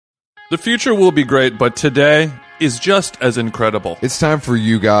The future will be great, but today is just as incredible. It's time for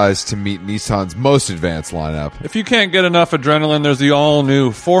you guys to meet Nissan's most advanced lineup. If you can't get enough adrenaline, there's the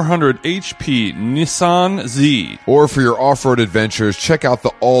all-new 400 HP Nissan Z. Or for your off-road adventures, check out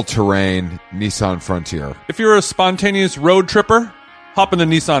the all-terrain Nissan Frontier. If you're a spontaneous road tripper, hop in the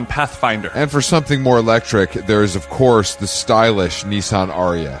Nissan Pathfinder. And for something more electric, there is, of course, the stylish Nissan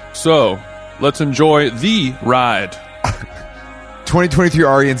Ariya. So, let's enjoy the ride. 2023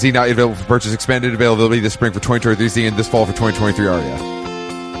 Ariya and Z now available for purchase. Expanded availability this spring for 2023 Z and this fall for 2023 Ariya.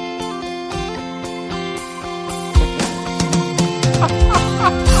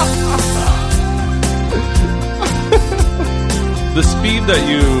 The speed that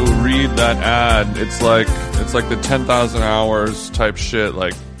you read that ad, it's like the 10,000 hours type shit.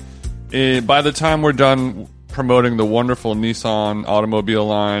 Like, by the time we're done promoting the wonderful Nissan automobile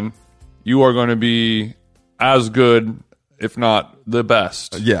line, you are going to be as good, if not the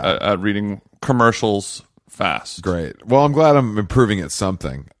best, at reading commercials fast. Great. Well, I'm glad I'm improving at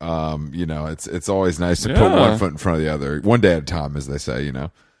something. It's always nice to put one foot in front of the other, one day at a time, as they say.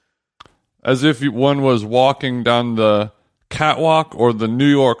 As if one was walking down the catwalk or the New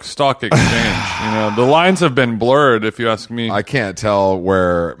York Stock Exchange. The lines have been blurred, if you ask me. I can't tell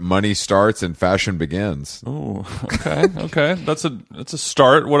where money starts and fashion begins. Oh, okay. That's a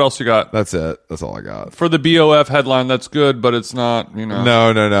start. What else you got? That's it. That's all I got. For the BOF headline, that's good, but it's not,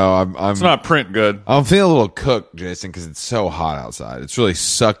 No. It's not print good. I'm feeling a little cooked, Jason, because it's so hot outside. It's really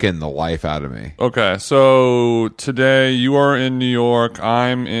sucking the life out of me. Okay, so today you are in New York.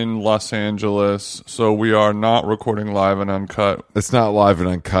 I'm in Los Angeles, so we are not recording live and uncut. It's not live and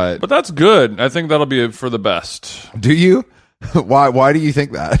uncut. But that's good. I think that'll be for the best. Do you? Why do you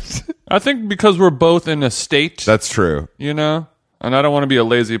think that? I think because we're both in a state. That's true. And I don't want to be a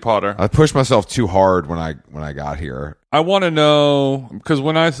lazy Potter. I pushed myself too hard when I got here. I want to know, because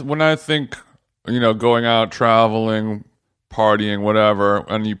when I think, going out, traveling, partying, whatever,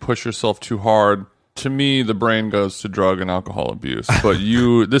 and you push yourself too hard, to me, the brain goes to drug and alcohol abuse. But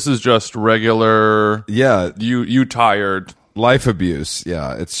this is just regular. Yeah. You tired. Life abuse.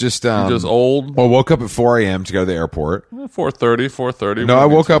 Yeah. It's just, You're just old. Well, I woke up at 4 a.m. to go to the airport. 4:30. No, I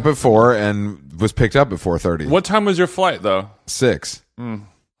woke up at 4 and was picked up at 4:30. What time was your flight, though? 6.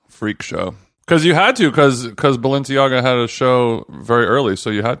 Freak show. Because you had to, because Balenciaga had a show very early, so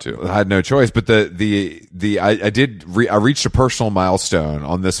you had to. I had no choice, but I reached a personal milestone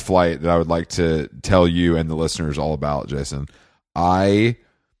on this flight that I would like to tell you and the listeners all about, Jason. I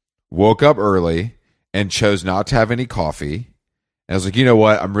woke up early and chose not to have any coffee. And I was like, you know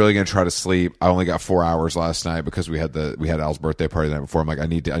what? I'm really going to try to sleep. I only got 4 hours last night because we had Al's birthday party the night before. I'm like, I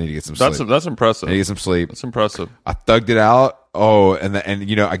need to get some sleep. That's impressive. I need to get some sleep. That's impressive. I thugged it out. Oh, and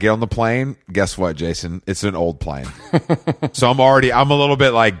I get on the plane. Guess what, Jason? It's an old plane. So I'm a little bit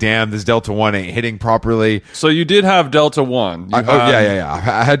like, damn, this Delta One ain't hitting properly. So you did have Delta One. Yeah.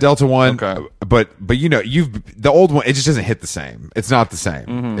 I had Delta One. Okay. But the old one, it just doesn't hit the same. It's not the same.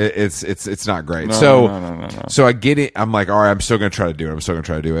 Mm-hmm. It's not great. No. So I get it. I'm like, all right, I'm still going to try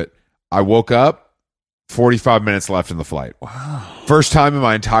to do it. I woke up, 45 minutes left in the flight. Wow. First time in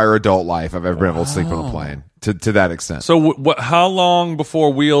my entire adult life I've ever been able to sleep on a plane to that extent. So how long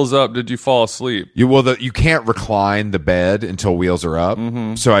before Wheels Up did you fall asleep? You can't recline the bed until wheels are up.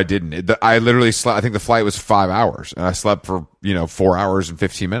 Mm-hmm. So I didn't. I literally slept. I think the flight was 5 hours and I slept for 4 hours and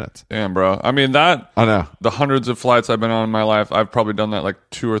 15 minutes. Damn, bro. I mean, I know. The hundreds of flights I've been on in my life, I've probably done that like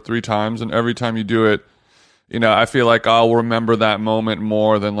 2 or 3 times, and every time you do it, I feel like I'll remember that moment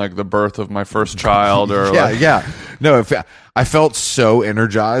more than like the birth of my first child or yeah. No, I felt so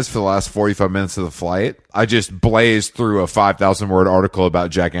energized for the last 45 minutes of the flight. I just blazed through a 5,000 word article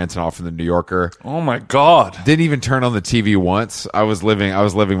about Jack Antonoff in the New Yorker. Oh my God. Didn't even turn on the TV once. I was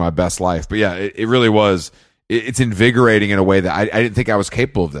living my best life. But yeah, it really was. It's invigorating in a way that I didn't think I was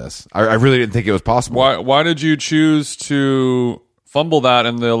capable of this. I really didn't think it was possible. Why did you choose to fumble that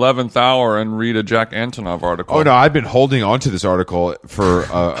in the 11th hour and read a Jack Antonoff article? Oh no, I've been holding on to this article for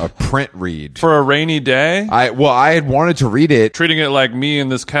a print read for a rainy day. I had wanted to read it, treating it like me in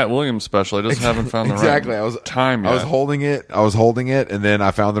this Cat Williams special. I just haven't found the right time yet. I was holding it, and then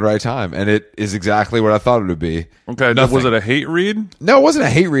I found the right time, and it is exactly what I thought it would be. Okay, was it a hate read? No, it wasn't a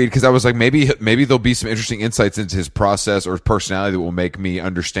hate read because I was like, maybe there'll be some interesting insights into his process or his personality that will make me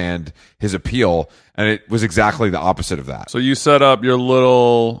understand his appeal. And it was exactly the opposite of that. So you set up your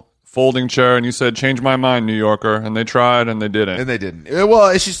little folding chair and you said, change my mind, New Yorker. And they tried and they didn't. And they didn't. Well,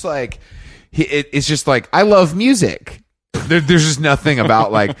 it's just like, I love music. There's just nothing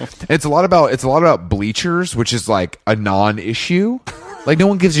about like, it's a lot about Bleachers, which is like a non-issue. Like, no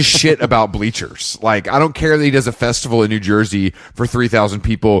one gives a shit about Bleachers. Like, I don't care that he does a festival in New Jersey for 3,000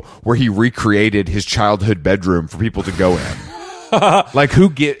 people where he recreated his childhood bedroom for people to go in. Like, who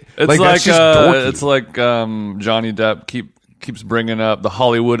get... It's like that's just dorky. it's like Johnny Depp keeps bringing up the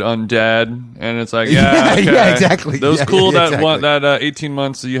Hollywood undead, and it's like, Yeah, okay. yeah, exactly. That was Yeah, cool. yeah, That 18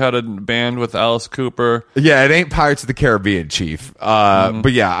 months that you had a band with Alice Cooper. Yeah, it ain't Pirates of the Caribbean, Chief.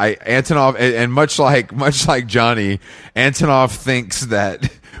 But yeah, Antonov, and much like Johnny, Antonov thinks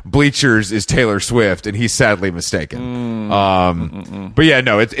that Bleachers is Taylor Swift, and he's sadly mistaken. But yeah,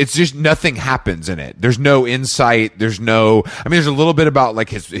 no, it's just nothing happens in it. There's no insight. There's a little bit about like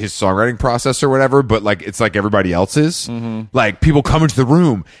his songwriting process or whatever, but like it's like everybody else's. Like people come into the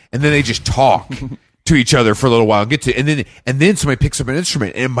room and then they just talk to each other for a little while and then somebody picks up an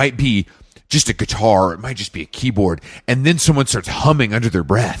instrument, and it might be just a guitar, it might just be a keyboard, and then someone starts humming under their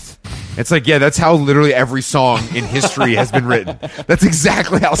breath. It's like, yeah, that's how literally every song in history has been written. That's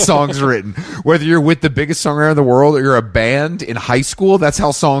exactly how songs are written. Whether you're with the biggest songwriter in the world or you're a band in high school, that's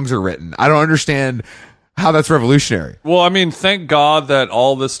how songs are written. I don't understand how that's revolutionary. Well, I mean, thank God that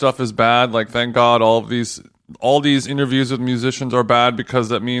all this stuff is bad. Like, thank God all these interviews with musicians are bad, because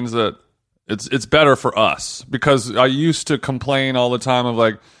that means that it's better for us. Because I used to complain all the time of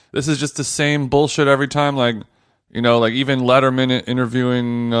like, this is just the same bullshit every time. Like, you know, like even Letterman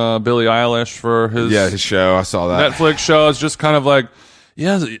interviewing Billie Eilish for his show. I saw that Netflix show. It's just kind of like,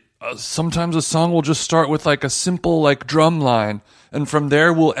 sometimes a song will just start with like a simple like drum line, and from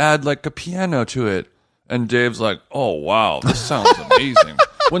there we'll add like a piano to it. And Dave's like, oh wow, this sounds amazing.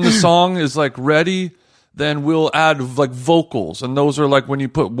 When the song is like ready, then we'll add like vocals, and those are like when you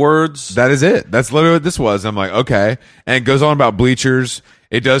put words. That is it. That's literally what this was. I'm like, okay. And it goes on about Bleachers.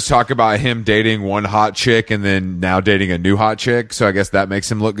 It does talk about him dating one hot chick and then now dating a new hot chick. So I guess that makes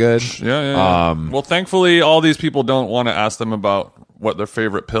him look good. Yeah. Well, thankfully, all these people don't want to ask them about what their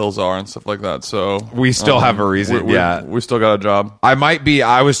favorite pills are and stuff like that. So we still have a reason. We still got a job.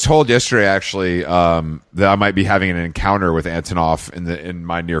 I was told yesterday actually that I might be having an encounter with Antonov in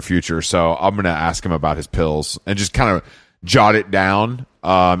my near future. So I'm gonna ask him about his pills and just kind of jot it down.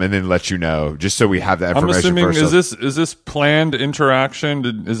 And then let you know, just so we have that information. I'm assuming, is this planned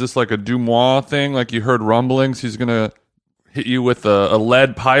interaction? Is this like a Dumois thing? Like you heard rumblings, he's gonna hit you with a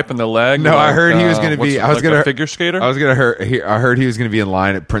lead pipe in the leg? No, like, I heard he was gonna be. I was gonna a figure skater. I heard he was gonna be in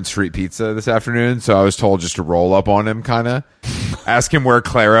line at Prince Street Pizza this afternoon. So I was told just to roll up on him, kind of ask him where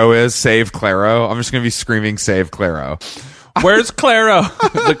Claro is. Save Claro. I'm just gonna be screaming, "Save Claro." Where's Claro?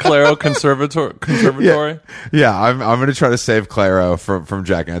 The Claro Conservatory. Yeah, I'm going to try to save Claro from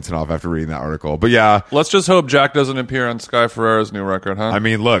Jack Antonoff after reading that article. But yeah, let's just hope Jack doesn't appear on Sky Ferreira's new record, huh? I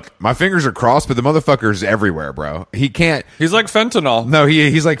mean, look, my fingers are crossed, but the motherfucker's everywhere, bro. He can't. He's like fentanyl. No,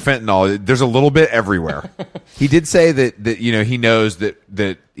 he's like fentanyl. There's a little bit everywhere. He did say that he knows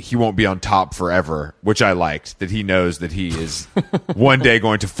that he won't be on top forever, which I liked. That he knows that he is one day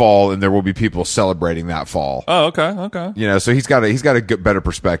going to fall, and there will be people celebrating that fall. Oh, okay. So he's got a good, better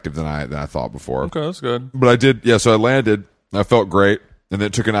perspective than I thought before. Okay, that's good. But I did, yeah. So I landed. I felt great, and then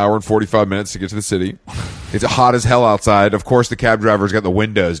it took an hour and 45 minutes to get to the city. It's hot as hell outside. Of course, the cab driver's got the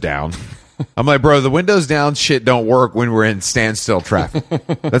windows down. I'm like, bro, the windows down shit don't work when we're in standstill traffic.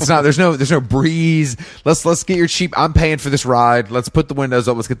 That's not. There's no breeze. Let's get your cheap. I'm paying for this ride. Let's put the windows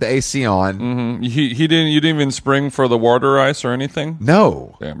up. Let's get the AC on. Mm-hmm. You didn't even spring for the water ice or anything.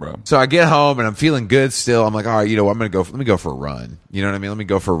 No. Damn, bro. So I get home and I'm feeling good still. I'm like, all right, I'm gonna go. Let me go for a run. You know what I mean? Let me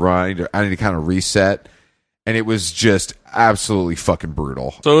go for a run. I need to kind of reset. And it was just absolutely fucking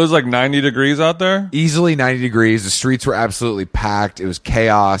brutal. So it was like 90 degrees out there? Easily 90 degrees. The streets were absolutely packed. It was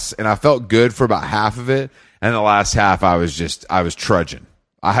chaos. And I felt good for about half of it. And the last half, I was trudging.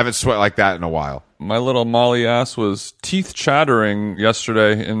 I haven't sweat like that in a while. My little Molly ass was teeth chattering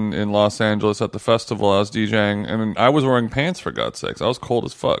yesterday in Los Angeles at the festival I was DJing. I mean, I was wearing pants, for God's sakes. I was cold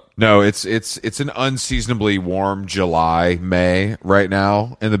as fuck. No, it's an unseasonably warm July, May right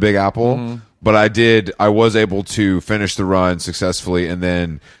now in the Big Apple. Mm-hmm. But I was able to finish the run successfully and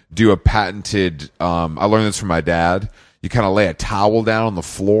then do a patented, I learned this from my dad. You kind of lay a towel down on the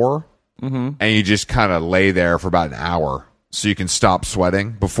floor and you just kind of lay there for about an hour so you can stop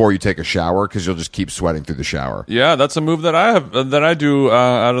sweating before you take a shower because you'll just keep sweating through the shower. Yeah, that's a move that I do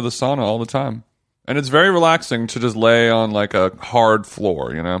out of the sauna all the time. And it's very relaxing to just lay on like a hard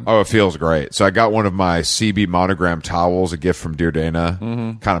floor, Oh, it feels great. So I got one of my CB monogram towels, a gift from Dear Dana.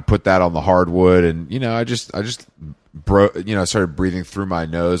 Kind of put that on the hardwood, and I just started breathing through my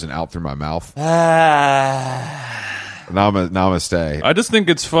nose and out through my mouth. Namaste. I just think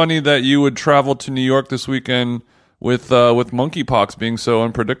it's funny that you would travel to New York this weekend with monkeypox being so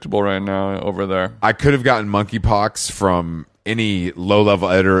unpredictable right now over there. I could have gotten monkeypox from any low level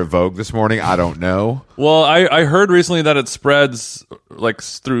editor at Vogue this morning. I don't know. Well, I heard recently that it spreads like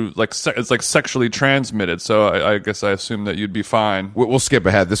through it's like sexually transmitted. So I guess I assume that you'd be fine. We'll skip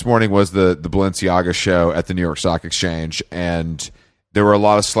ahead. This morning was the Balenciaga show at the New York Stock Exchange, and there were a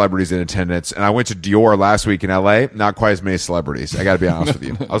lot of celebrities in attendance. And I went to Dior last week in LA. Not quite as many celebrities. I got to be honest with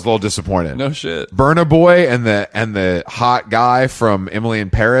you. I was a little disappointed. No shit. Burna Boy and the hot guy from Emily in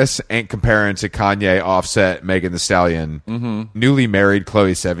Paris ain't comparing to Kanye, Offset, Megan Thee Stallion, newly married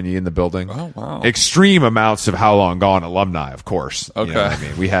Chloe Sevigny in the building. Oh wow. Extreme amounts of How Long Gone alumni, of course. Okay. You know what I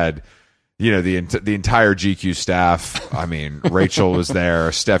mean, we had, you know, the entire GQ staff. I mean, Rachel was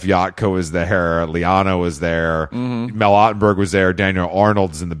there, Steph Yotko was there, Liana was there, Mel Ottenberg was there, Daniel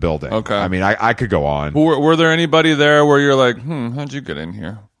Arnold's in the building. Okay. I mean, I could go on. Were there anybody there where you're like, how'd you get in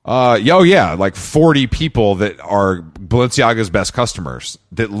here? Yeah, like 40 people that are Balenciaga's best customers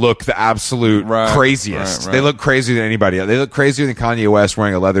that look the absolute craziest. Right. They look crazier than anybody else. They look crazier than Kanye West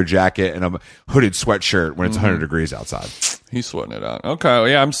wearing a leather jacket and a hooded sweatshirt when it's 100 degrees outside. He's sweating it out. Okay, well,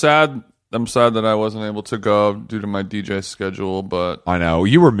 yeah, I'm sad that I wasn't able to go due to my DJ schedule, but I know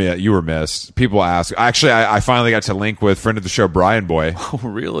you were missed. People ask. Actually, I finally got to link with friend of the show Brian Boy, oh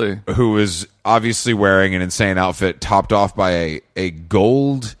really? who was obviously wearing an insane outfit, topped off by a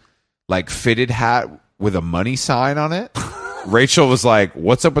gold like fitted hat with a money sign on it. Rachel was like,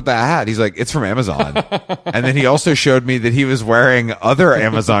 "What's up with that hat?" He's like, "It's from Amazon." And then he also showed me that he was wearing other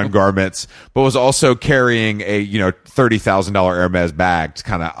Amazon garments, but was also carrying a $30,000 Hermes bag to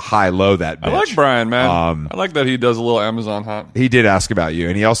kind of high low that bitch. I like Brian, man. I like that he does a little Amazon hunt. He did ask about you,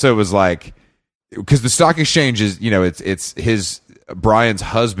 and he also was like, because the stock exchange is, it's his. Brian's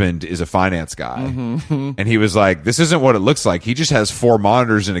husband is a finance guy, and he was like, "This isn't what it looks like. He just has 4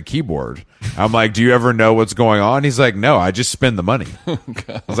 monitors and a keyboard." I'm like, "Do you ever know what's going on?" He's like, "No, I just spend the money." I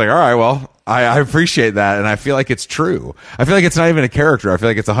was like, "All right, well, I appreciate that, and I feel like it's true. I feel like it's not even a character. I feel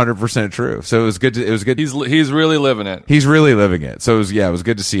like it's 100% true." So it was good. It was good. He's really living it. He's really living it. So it was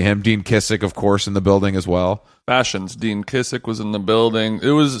good to see him. Dean Kissick, of course, in the building as well. Fashions. Dean Kissick was in the building. It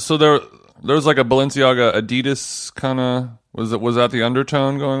was there was like a Balenciaga Adidas kind of. Was that the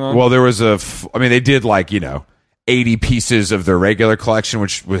undertone going on? Well, there was they did 80 pieces of their regular collection,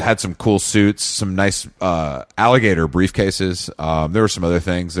 which had some cool suits, some nice alligator briefcases. There were some other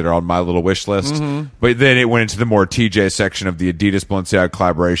things that are on my little wish list. But then it went into the more TJ section of the Adidas Balenciaga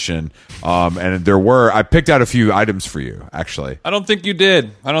collaboration. And I picked out a few items for you, actually. I don't think you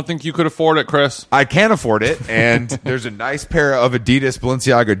did. I don't think you could afford it, Chris. I can afford it. And there's a nice pair of Adidas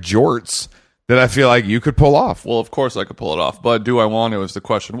Balenciaga jorts that I feel like you could pull off. Well, of course I could pull it off, but do I want to is the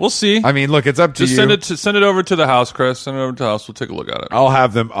question. We'll see. I mean, look, it's up to you. Just send it over to the house, Chris. Send it over to the house. We'll take a look at it. I'll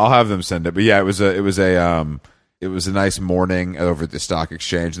have them send it. But yeah, it was a nice morning over at the stock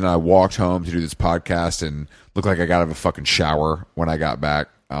exchange, and then I walked home to do this podcast and looked like I got out of a fucking shower when I got back.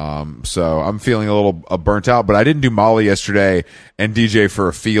 So I'm feeling a little burnt out, but I didn't do Molly yesterday and DJ for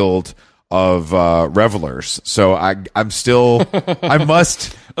a field of revelers. So I'm still I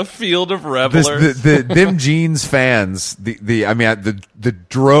must a field of revelers. Them Jeans fans, the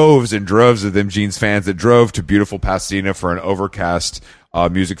droves and droves of them Jeans fans that drove to beautiful Pasadena for an overcast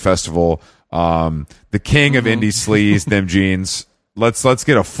music festival. The king of indie sleaze, them Jeans. Let's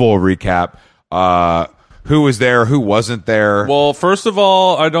get a full recap. Who was there? Who wasn't there? Well, first of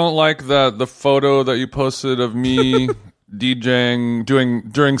all, I don't like that the photo that you posted of me DJing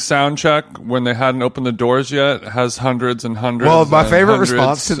during sound check when they hadn't opened the doors yet has hundreds and hundreds. Well, my favorite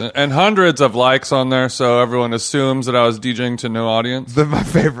response and hundreds of likes on there, so everyone assumes that I was DJing to no audience. My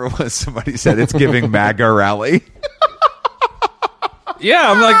favorite was somebody said it's giving MAGA rally.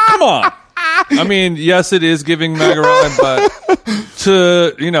 Yeah, I'm like, come on. I mean, yes, it is giving MAGA rally, but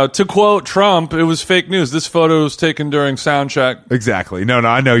to quote Trump, it was fake news. This photo was taken during sound check. Exactly. No,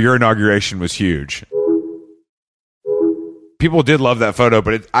 I know your inauguration was huge. People did love that photo,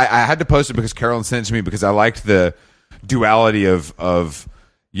 but I had to post it because Carolyn sent it to me because I liked the duality of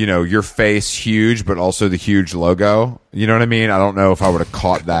your face huge, but also the huge logo. You know what I mean? I don't know if I would have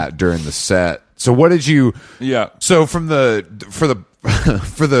caught that during the set. So what did you? Yeah. So for the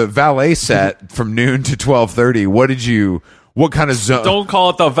valet set from noon to 12:30, what kind of zone? Don't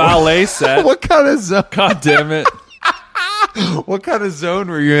call it the valet set. What kind of zone? God damn it. What kind of zone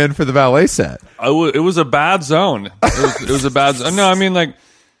were you in for the valet set? It was a bad zone. It was a bad zone. No, I mean, like,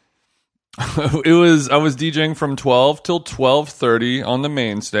 I was DJing from 12 till 12:30 on the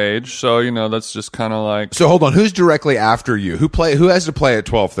main stage. So, that's just kind of like So hold on, who's directly after you? Who has to play at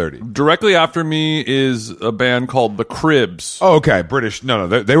 12:30? directly after me is a band called The Cribs. Oh, okay, British. No,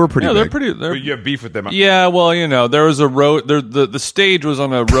 they were pretty. Yeah, big. they're pretty. But you have beef with them. Yeah, well, there was the stage was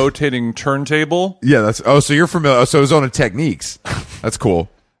on a rotating turntable. Yeah, so you're familiar. So it was on a Techniques. That's cool.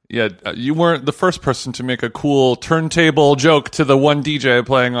 Yeah, you weren't the first person to make a cool turntable joke to the one DJ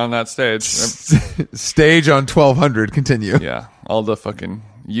playing on that stage. Stage on 1200. Continue. Yeah, all the fucking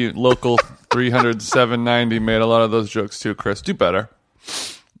local 300 790 made a lot of those jokes too, Chris. Do better.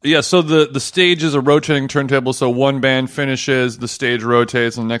 Yeah, so the stage is a rotating turntable, so one band finishes, the stage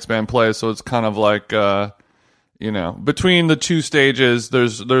rotates, and the next band plays, so it's kind of like, between the two stages,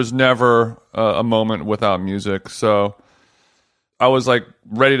 there's never a moment without music, so I was like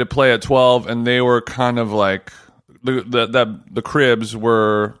ready to play at 12, and they were kind of like the Cribs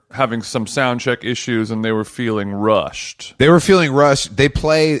were having some sound check issues, and they were feeling rushed. They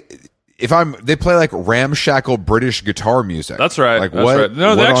play like ramshackle British guitar music. That's right. Like that's what? right.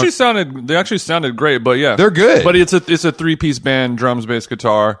 No, what they actually sounded great, but yeah, they're good. But it's a 3-piece band, drums, bass,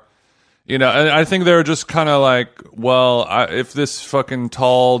 guitar. And I think they were just kind of like, well, if this fucking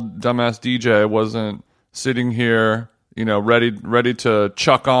tall dumbass DJ wasn't sitting here, ready to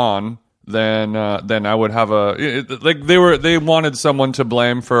chuck on, then I would have they wanted someone to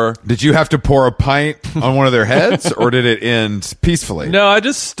blame for. Did you have to pour a pint on one of their heads, or did it end peacefully? No, I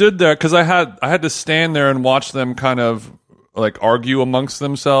just stood there because I had to stand there and watch them kind of like argue amongst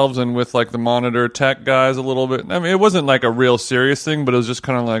themselves and with like the monitor tech guys a little bit. I mean, it wasn't like a real serious thing, but it was just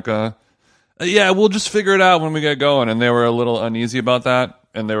kind of like yeah, we'll just figure it out when we get going. And they were a little uneasy about that.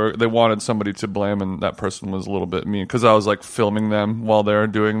 And they wanted somebody to blame, and that person was a little bit mean because I was like filming them while they were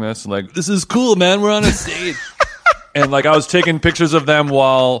doing this. Like, this is cool, man. We're on a stage, and like I was taking pictures of them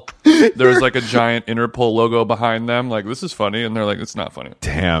while there was like a giant Interpol logo behind them. Like, this is funny, and they're like, it's not funny.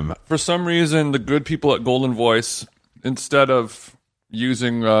 Damn. For some reason, the good people at Golden Voice, instead of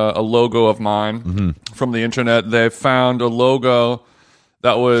using a logo of mine from the internet, they found a logo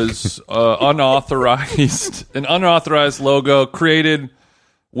that was unauthorized, an unauthorized logo created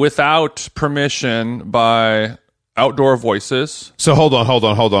without permission by Outdoor Voices. So hold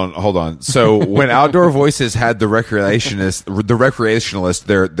on. So when Outdoor Voices had the recreationalist,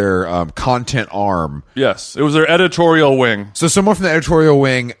 their content arm. Yes, it was their editorial wing. So someone from the editorial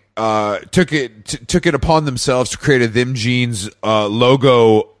wing took it upon themselves to create a Them Jeans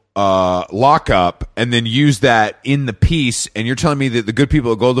logo lockup and then use that in the piece. And you're telling me that the good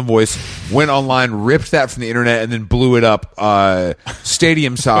people at Golden Voice went online, ripped that from the internet, and then blew it up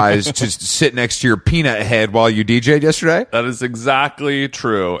stadium size to sit next to your peanut head while you DJ'd yesterday? That is exactly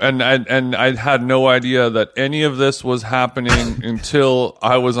true. And I had no idea that any of this was happening until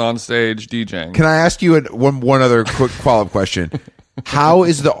I was on stage DJing. Can I ask you one other quick follow-up question? How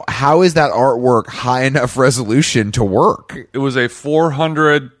is that artwork high enough resolution to work? It was a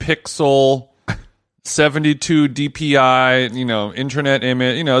 400 pixel 72 DPI, internet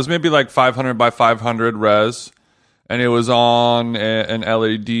image. It was maybe like 500 by 500 res, and it was on an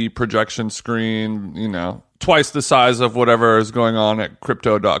LED projection screen, twice the size of whatever is going on at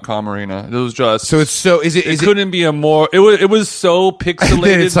Crypto.com Arena. It was just so it's so is it it couldn't be a more it was so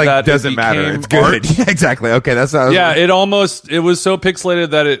pixelated it's like that doesn't it matter. It's art. good. Exactly. Okay, that's how it was so pixelated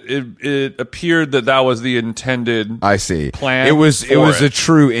that it appeared that was the intended I see plan. It was for a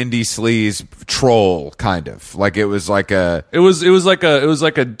true indie sleaze troll kind of. Like it was like a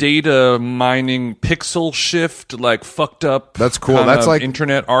data mining pixel shift, like fucked up. That's cool. kind That's of like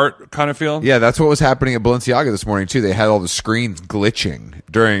internet art kind of feel. Yeah, that's what was happening at Balenciaga this morning too. They had all the screens glitching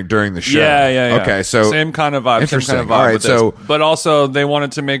during the show. Yeah. Okay, so same kind of vibe. Interesting. Same kind of vibe All right, with so this. But also they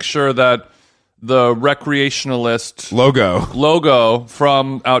wanted to make sure that the recreationalist logo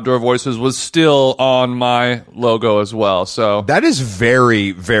from Outdoor Voices was still on my logo as well. So that is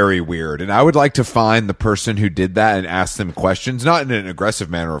very, very weird. And I would like to find the person who did that and ask them questions, not in an aggressive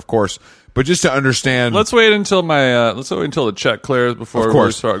manner, of course, but just to understand. Let's wait until the check clears before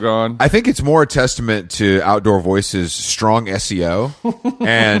we start going. I think it's more a testament to Outdoor Voices' strong SEO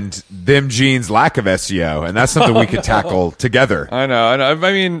and Them Jeans' lack of SEO, and that's something we could tackle together. I know. I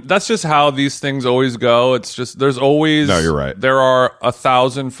mean, that's just how these things always go. It's just there's always. No, you're right. There are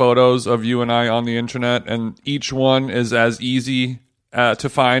 1,000 photos of you and I on the internet, and each one is as easy to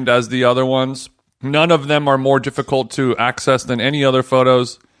find as the other ones. None of them are more difficult to access than any other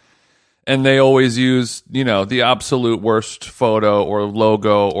photos. and they always use, you know, the absolute worst photo or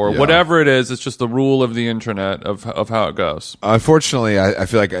logo or Yeah. whatever it is. It's just the rule of the internet of how it goes. Unfortunately, I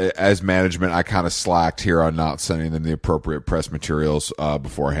feel like as management, I kind of slacked here on not sending them the appropriate press materials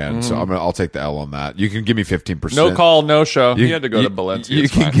beforehand. So I'll take the L on that. You can give me 15%. No call, no show. He had to go to Valencia. You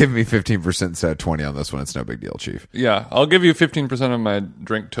It's can fine. give me 15% instead of 20 on this one. It's no big deal, Chief. Yeah, I'll give you 15% of my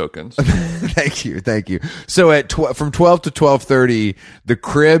drink tokens. Thank you. So at from 12 to 12:30, the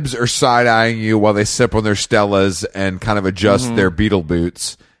Cribs are side eyeing you while they sip on their Stellas and kind of adjust their Beetle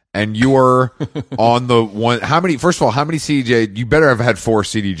boots. And you're on the one. First of all, how many CDJs? You better have had 4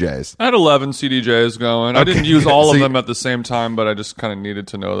 CDJs. I had 11 CDJs going. I Okay. didn't use all So of you- them at the same time, but I just kind of needed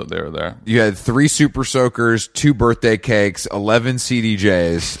to know that they were there. You had 3 Super Soakers, 2 birthday cakes, 11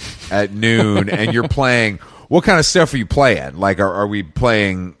 CDJs at noon, and you're playing. What kind of stuff are you playing? Like, are we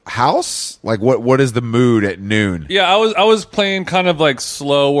playing house? Like, what is the mood at noon? Yeah, I was playing kind of like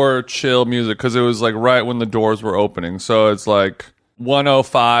slower, chill music because it was like right when the doors were opening. So it's like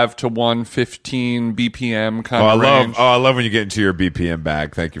 105 to 115 BPM kind of range. I love when you get into your BPM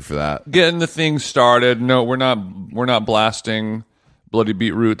bag. Thank you for that. Getting the thing started. No, we're not blasting Bloody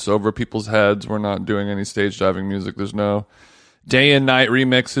Beetroots over people's heads. We're not doing any stage diving music. There's no day and night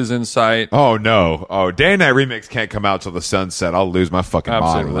remixes in sight. Oh no! Oh, Day and Night Remix can't come out till the sunset. I'll lose my fucking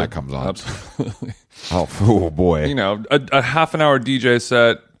mind when that comes on. Absolutely. Oh boy! You know, a half an hour DJ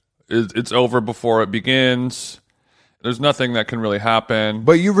set it's over before it begins. There's nothing that can really happen.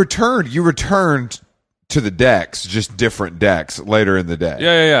 But you returned to the decks, just different decks later in the day.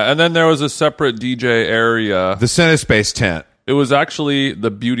 Yeah. And then there was a separate DJ area. The Cinespace tent. It was actually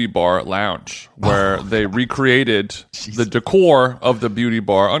the Beauty Bar Lounge where they recreated the decor of the Beauty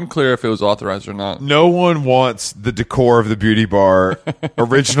Bar. Unclear if it was authorized or not. No one wants the decor of the Beauty Bar,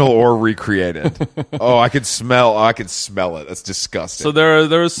 original or recreated. Oh, I could smell it. That's disgusting. So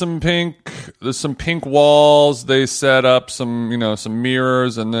there's some pink walls. They set up some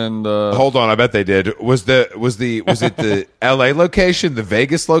mirrors, and then Hold on, I bet they did. Was it the LA location, the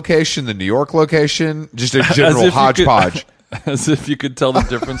Vegas location, the New York location? Just a general hodgepodge. As if you could tell the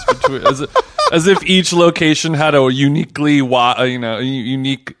difference between, as if each location had a unique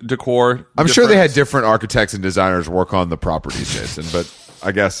decor. I'm sure they had different architects and designers work on the properties, Jason, but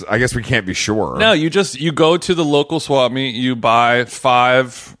I guess we can't be sure. No, you go to the local swap meet, you buy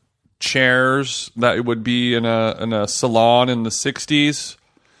 5 chairs that would be in a salon in the 60s.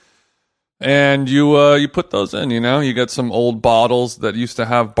 And you put those in, you get some old bottles that used to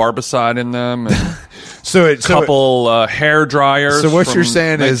have Barbicide in them, and a couple hair dryers. So what from you're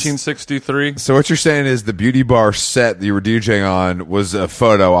saying 1963. So what you're saying is the Beauty Bar set that you were DJing on was a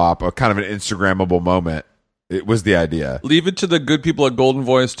photo op, a kind of an Instagrammable moment. It was the idea. Leave it to the good people at Golden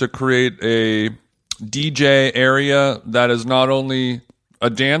Voice to create a DJ area that is not only a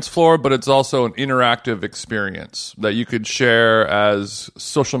dance floor, but it's also an interactive experience that you could share as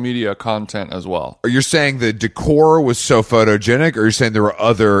social media content as well. Are you saying the decor was so photogenic, or are you saying there were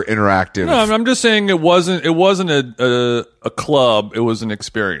other interactive? No, I'm just saying it wasn't a club. It was an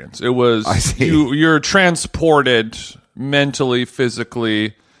experience. It was I see. You're transported mentally,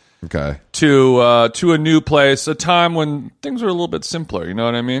 physically Okay. to a new place, a time when things were a little bit simpler. You know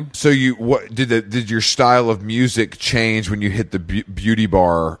what I mean? So did your style of music change when you hit the Beauty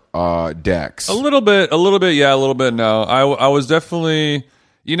Bar decks? A little bit, yeah, a little bit. No, I was definitely,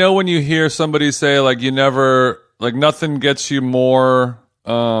 when you hear somebody say nothing gets you more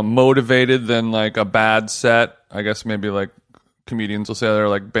motivated than like a bad set. I guess maybe like comedians will say that, or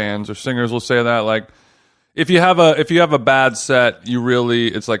like bands or singers will say that. Like if you have a bad set,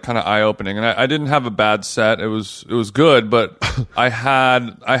 it's like kind of eye opening. And I didn't have a bad set. It was good, but I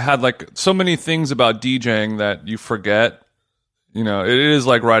had like so many things about DJing that you forget. It is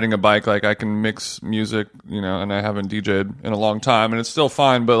like riding a bike. Like I can mix music, and I haven't DJed in a long time, and it's still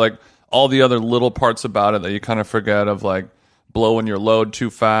fine. But like all the other little parts about it that you kind of forget, of like blowing your load too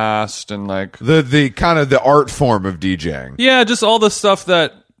fast, and like the kind of the art form of DJing. Yeah, just all the stuff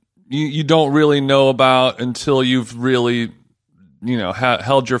that you don't really know about until you've really,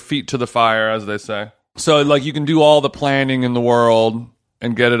 held your feet to the fire, as they say. So like you can do all the planning in the world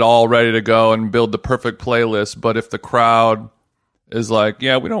and get it all ready to go and build the perfect playlist, but if the crowd is like,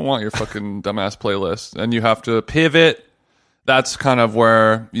 yeah, we don't want your fucking dumbass playlist, and you have to pivot, that's kind of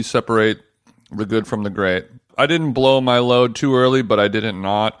where you separate the good from the great. I didn't blow my load too early, but I didn't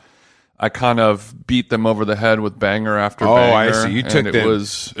not. I kind of beat them over the head with banger after banger. Oh, I see. You took them.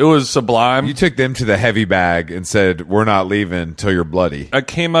 It was sublime. You took them to the heavy bag and said, "We're not leaving till you're bloody." I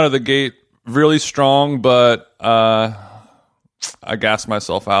came out of the gate really strong, but I gassed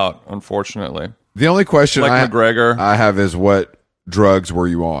myself out, unfortunately. The only question Like McGregor. I have is, what drugs were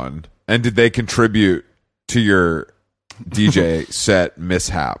you on? And did they contribute to your DJ set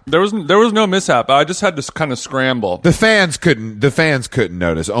mishap? There was no mishap. I just had to kind of scramble. The fans couldn't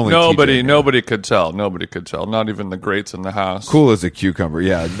notice. Only nobody could tell. Nobody could tell. Not even the greats in the house. Cool as a cucumber.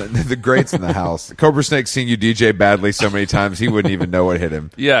 Yeah, the greats in the house. Cobra Snake seen you DJ badly so many times he wouldn't even know what hit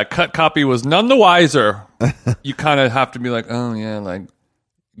him. Yeah, Cut Copy was none the wiser. You kind of have to be like, oh yeah, like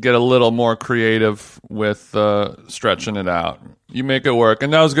get a little more creative with stretching it out. You make it work,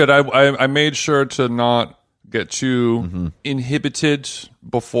 and that was good. I made sure to not get too inhibited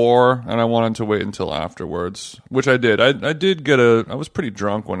before, and I wanted to wait until afterwards, which I did. I did get I was pretty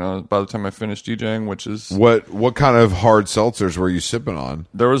drunk by the time I finished DJing, which is what kind of hard seltzers were you sipping on?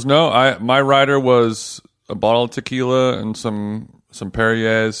 There was my rider was a bottle of tequila and some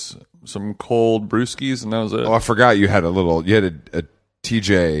Perrier's, some cold brewskis, and that was it. Oh, I forgot you had a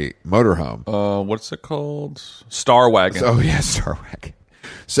TJ motorhome. What's it called? Star Wagon. Oh yeah, Star Wagon.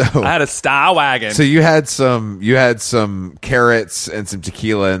 So I had a Star Wagon. So you had some carrots and some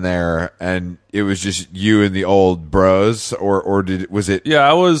tequila in there, and it was just you and the old bros, or was it? Yeah,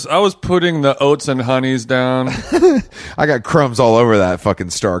 I was putting the oats and honeys down. I got crumbs all over that fucking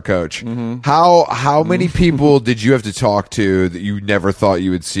Star Coach. How many people did you have to talk to that you never thought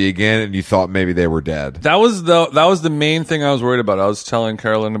you would see again, and you thought maybe they were dead? That was the main thing I was worried about. I was telling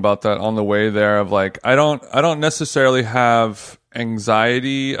Carolyn about that on the way there. Of like, I don't necessarily have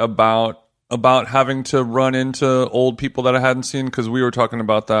anxiety about having to run into old people that I hadn't seen, because we were talking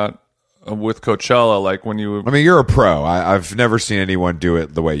about that with Coachella. Like when you, I mean, you're a pro. I've never seen anyone do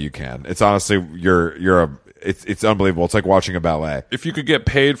it the way you can. It's honestly, it's unbelievable. It's like watching a ballet. If you could get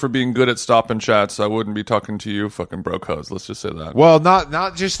paid for being good at stop and chats, I wouldn't be talking to you fucking broke hoes. Let's just say that. Well,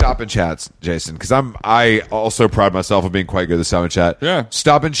 not just stop and chats, Jason, because I also pride myself on being quite good at stop and chat. Yeah.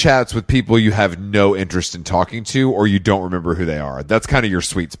 Stop and chats with people you have no interest in talking to, or you don't remember who they are. That's kind of your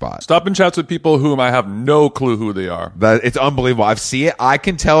sweet spot. Stop and chats with people whom I have no clue who they are. It's unbelievable. I've seen it. I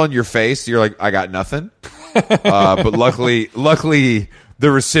can tell in your face. You're like, I got nothing. But luckily, the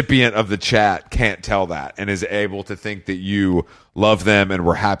recipient of the chat can't tell that and is able to think that you love them and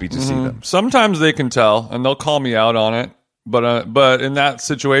we're happy to see them. Sometimes they can tell, and they'll call me out on it. But in that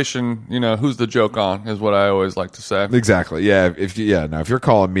situation, who's the joke on is what I always like to say. Exactly. Yeah. If you're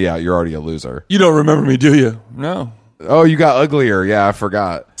calling me out, you're already a loser. You don't remember me, do you? No. Oh, you got uglier. Yeah, I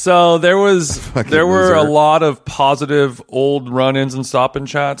forgot. So there were a lot of positive old run-ins and stop and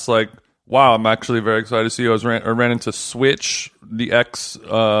chats. Like, wow, I'm actually very excited to see you. I ran into Switch, the ex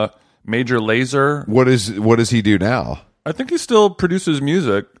Major Lazer. What does he do now? I think he still produces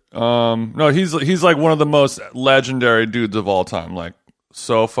music. No, he's like one of the most legendary dudes of all time. Like,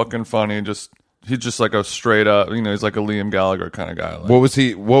 so fucking funny. He's just like a straight up, he's like a Liam Gallagher kind of guy. Like,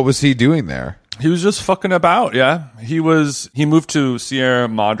 what was he doing there? He was just fucking about. Yeah, he moved to Sierra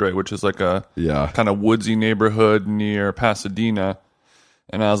Madre, which is like a kind of woodsy neighborhood near Pasadena.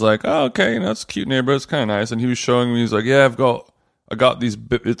 And I was like, oh, okay, it's a cute neighborhood. It's kind of nice. And he was showing me, he's like, yeah, I got these,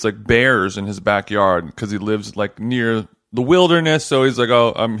 it's like bears in his backyard, because he lives like near the wilderness. So he's like,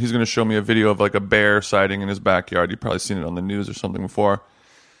 he's going to show me a video of like a bear sighting in his backyard. You've probably seen it on the news or something before.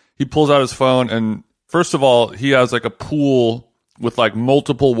 He pulls out his phone, and first of all, he has like a pool with like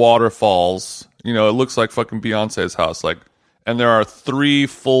multiple waterfalls. It looks like fucking Beyonce's house. Like, and there are 3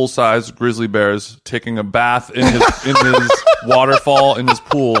 full-size grizzly bears taking a bath in his waterfall in his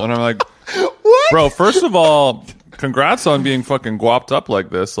pool. And I'm like, what? Bro, first of all, congrats on being fucking guapped up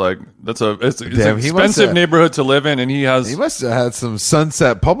like this. Like, it's an expensive neighborhood to live in, and he must have had some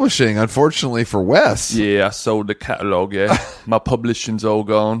Sunset Publishing, unfortunately for Wes. Yeah, I sold the catalog. Yeah, my publishing's all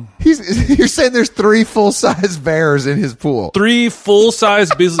gone. You're saying there's 3 full-size bears in his pool? 3 full-size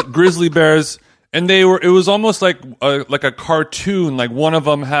grizzly bears. And it was almost like a cartoon. Like, one of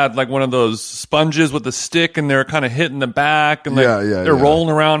them had like one of those sponges with a stick, and they were kind of hitting the back, and they're rolling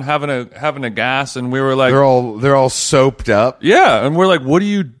around having a gas. And we were like, they're all soaped up. Yeah, and we're like, what do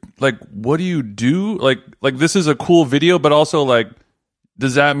you do? Like this is a cool video, but also like,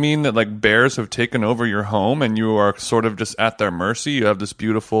 does that mean that like bears have taken over your home and you are sort of just at their mercy? You have this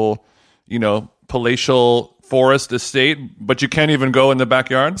beautiful, palatial forest estate, but you can't even go in the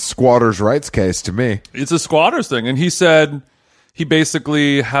backyard? Squatters' rights case to me. It's a squatters thing. And he said he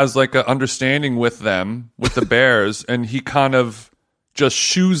basically has like an understanding with them, with the bears, and he kind of just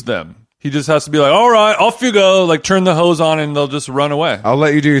shoos them. He just has to be like, all right, off you go, like turn the hose on, and they'll just run away. I'll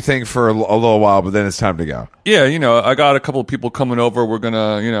let you do your thing for a little while, but then it's time to go. Yeah, I got a couple of people coming over. We're going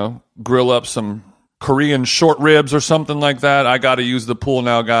to, grill up some Korean short ribs or something like that. I got to use the pool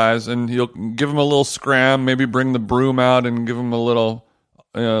now, guys. And he'll give him a little scram, maybe bring the broom out and give him a little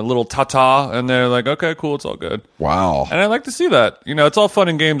a little ta-ta, and they're like, okay, cool, it's all good. Wow. And I like to see that. It's all fun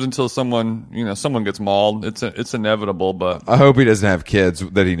and games until someone gets mauled. It's inevitable, but I hope he doesn't have kids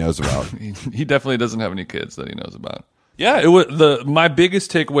that he knows about. he definitely doesn't have any kids that he knows about. Yeah, it was my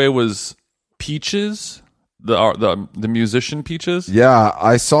biggest takeaway was Peaches, the musician Peaches. Yeah,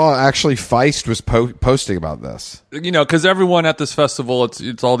 I saw actually Feist was posting about this. Because everyone at this festival,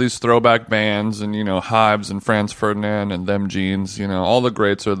 it's all these throwback bands, and Hives and Franz Ferdinand and Them Jeans. All the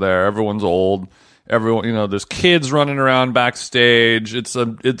greats are there. Everyone's old. Everyone, there's kids running around backstage. It's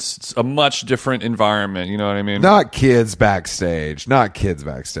a much different environment. You know what I mean? Not kids backstage.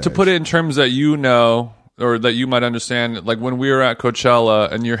 To put it in terms that or that you might understand, like when we were at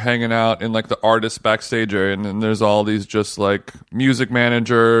Coachella and you're hanging out in like the artist backstage area, and then there's all these just like music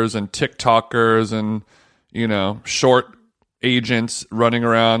managers and TikTokers and short agents running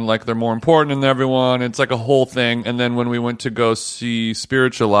around like they're more important than everyone. It's like a whole thing. And then when we went to go see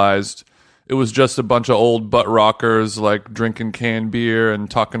Spiritualized, it was just a bunch of old butt rockers like drinking canned beer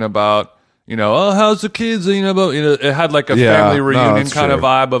and talking about oh, how's the kids? It had like a family reunion kind of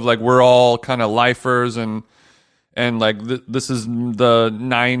vibe of like we're all kind of lifers and like this is the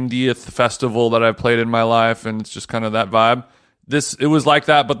 90th festival that I've played in my life, and it's just kind of that vibe. It was like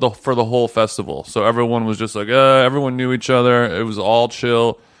that, but for the whole festival. So everyone was just like, everyone knew each other. It was all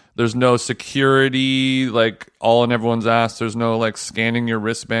chill. There's no security like all in everyone's ass. There's no like scanning your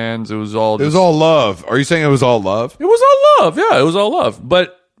wristbands. It was all love. Are you saying it was all love? It was all love. Yeah, it was all love.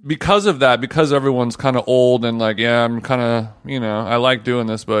 But because of that, because everyone's kind of old and like, yeah, I'm kind of, I like doing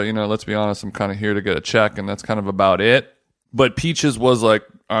this, but, let's be honest, I'm kind of here to get a check, and that's kind of about it. But Peaches was like,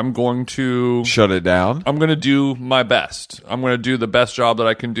 I'm going to shut it down. I'm going to do my best. I'm going to do the best job that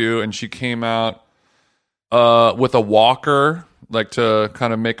I can do. And she came out with a walker, like to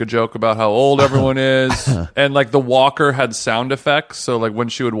kind of make a joke about how old everyone is. And like the walker had sound effects. So like when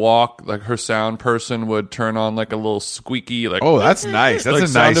she would walk, like her sound person would turn on like a little squeaky, like, oh, that's nice. That's like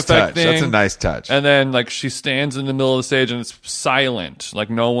a nice touch. Thing. That's a nice touch. And then like she stands in the middle of the stage and it's silent. Like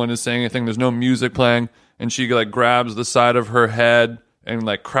no one is saying anything. There's no music playing. And she like grabs the side of her head and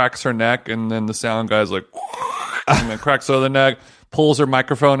like cracks her neck. And then the sound guy's like, and then cracks her other neck, pulls her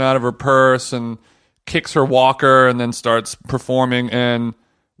microphone out of her purse and kicks her walker, and then starts performing and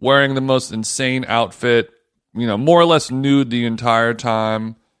wearing the most insane outfit, more or less nude the entire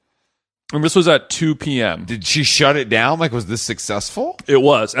time. And this was at 2 p.m. Did she shut it down? Like, was this successful? It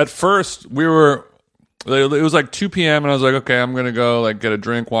was. At first, it was like 2 p.m. and I was like, okay, I'm going to go like get a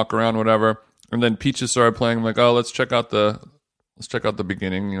drink, walk around, whatever. And then Peaches started playing. I'm like, oh, let's check out the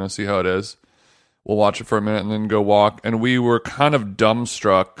beginning, see how it is. We'll watch it for a minute and then go walk. And we were kind of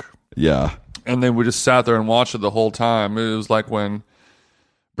dumbstruck. Yeah. And then we just sat there and watched it the whole time. It was like when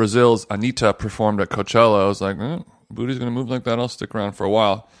Brazil's Anitta performed at Coachella. I was like, Booty's going to move like that. I'll stick around for a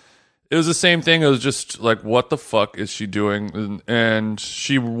while. It was the same thing. It was just like, what the fuck is she doing? And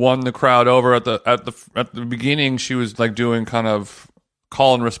she won the crowd over at the beginning. She was like doing kind of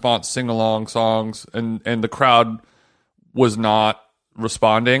call and response sing along songs, and the crowd was not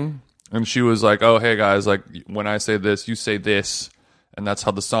responding. And she was like, oh, hey guys, like when I say this, you say this. And that's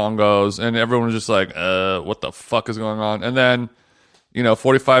how the song goes. And everyone was just like, what the fuck is going on? And then,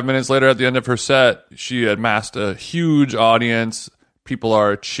 45 minutes later at the end of her set, she had amassed a huge audience. People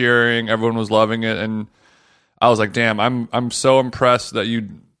are cheering. Everyone was loving it. And I was like, damn, I'm so impressed that you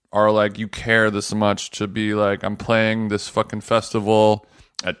are like, you care this much to be like, I'm playing this fucking festival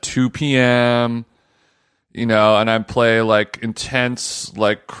at 2 p.m., and I play like intense,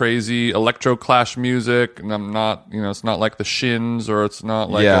 like crazy electro clash music, and I'm not, it's not like the Shins, or it's not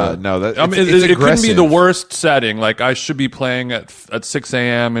like it couldn't be the worst setting. Like I should be playing at 6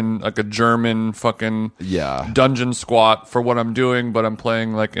 a.m. in like a German fucking dungeon squat for what I'm doing, but I'm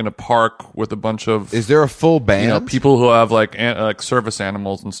playing like in a park with a bunch of. Is there a full band? People who have like service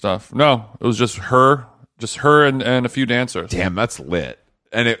animals and stuff. No, it was just her and a few dancers. Damn, that's lit.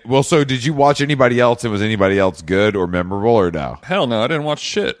 And so did you watch anybody else, and was anybody else good or memorable, or no? Hell no, I didn't watch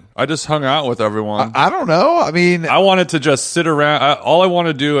shit. I just hung out with everyone. I don't know. I mean, I wanted to just sit around. All I want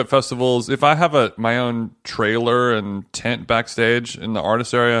to do at festivals, if I have my own trailer and tent backstage in the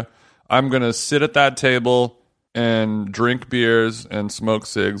artist area, I'm going to sit at that table and drink beers and smoke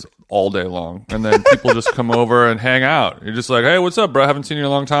cigs all day long. And then people just come over and hang out. You're just like, hey, what's up, bro? I haven't seen you in a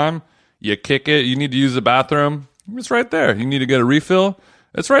long time. You kick it. You need to use the bathroom. It's right there. You need to get a refill.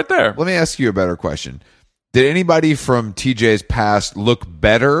 It's right there. Let me ask you a better question. Did anybody from TJ's past look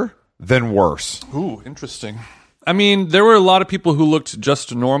better than worse? Ooh, interesting. I mean, there were a lot of people who looked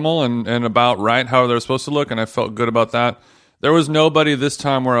just normal and about right how they're supposed to look, and I felt good about that. There was nobody this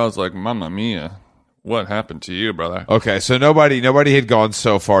time where I was like, Mamma mia, What happened to you, brother? Okay, so nobody had gone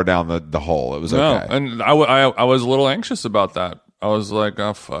so far down the hole. It was okay. No, and I was a little anxious about that. I was like,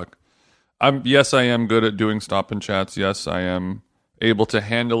 oh fuck. Yes, I am good at doing stop and chats. Yes, I am able to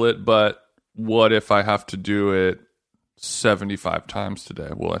handle it. But what if I have to do it 75 times today?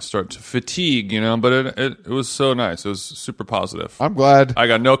 Will I start to fatigue? But it was so nice. It was super positive. I'm glad. I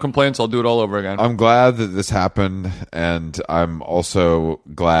got no complaints. I'll do it all over again. I'm glad that this happened, and I'm also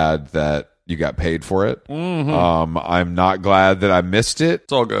glad that you got paid for it. Mm-hmm. I'm not glad that I missed it.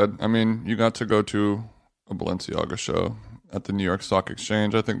 It's all good. I mean, you got to go to a Balenciaga show at the New York Stock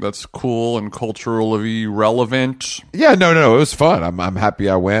Exchange. I think that's cool and culturally relevant. Yeah, no, it was fun. I'm happy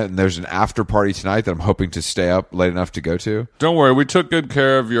I went, and there's an after party tonight that I'm hoping to stay up late enough to go to. Don't worry, we took good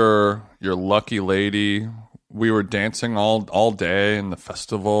care of your lucky lady. We were dancing all day in the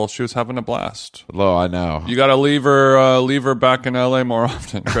festival. She was having a blast. Hello, I know. You got to leave her back in LA more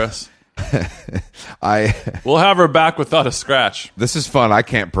often, Chris. We'll have her back without a scratch. This is fun. I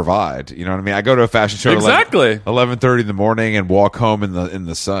can't provide. You know what I mean? I go to a fashion show exactly 11:30 in the morning and walk home in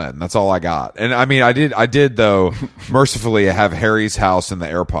the sun. That's all I got. And I mean, I did though. Mercifully, have Harry's house and the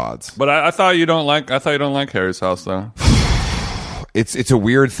AirPods. But I thought you don't like Harry's house though. It's a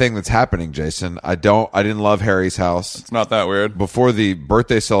weird thing that's happening, Jason. I didn't love Harry's house. It's not that weird. Before the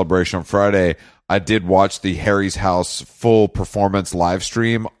birthday celebration on Friday, I did watch the Harry's House full performance live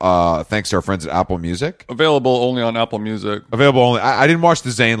stream, thanks to our friends at Apple Music. Available only on Apple Music. Available only. I didn't watch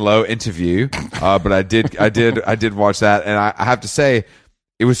the Zane Lowe interview, but I did watch that, and I have to say,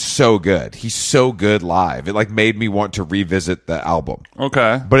 it was so good. He's so good live. It like made me want to revisit the album.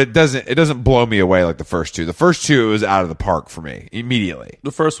 Okay. But it doesn't blow me away like the first two. The first two, it was out of the park for me immediately.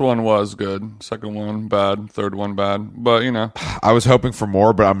 The first one was good. Second one, bad. Third one, bad. But, I was hoping for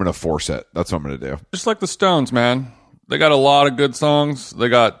more, but I'm going to force it. That's what I'm going to do. Just like the Stones, man. They got a lot of good songs. They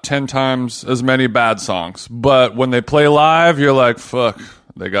got 10 times as many bad songs. But when they play live, you're like, fuck,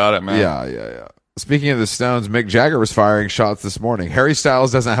 they got it, man. Yeah. Speaking of the Stones, Mick Jagger was firing shots this morning. Harry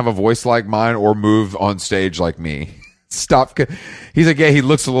Styles doesn't have a voice like mine or move on stage like me. Stop. He's like, yeah, he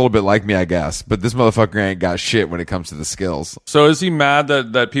looks a little bit like me, I guess. But this motherfucker ain't got shit when it comes to the skills. So is he mad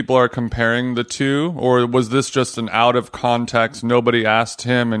that people are comparing the two? Or was this just an out of context, nobody asked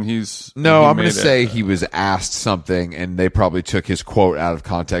him and No, I'm going to say he was asked something and they probably took his quote out of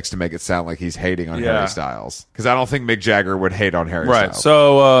context to make it sound like he's hating on Harry Styles. Because I don't think Mick Jagger would hate on Harry Styles. Right,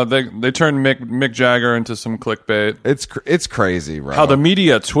 so they turned Mick Jagger into some clickbait. It's crazy, bro. How the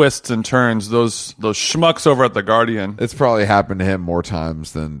media twists and turns, those schmucks over at The Guardian. It's probably happened to him more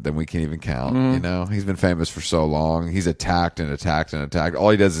times than we can even count. Mm-hmm. You know, he's been famous for so long. He's attacked and attacked and attacked.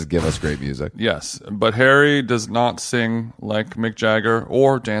 All he does is give us great music. Yes, but Harry does not sing like Mick Jagger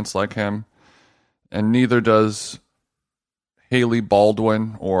or dance like him, and neither does Haley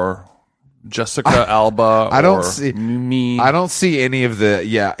Baldwin or Jessica Alba. I don't or see me. I don't see any of the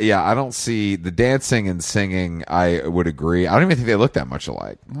I don't see the dancing and singing. I would agree. I don't even think they look that much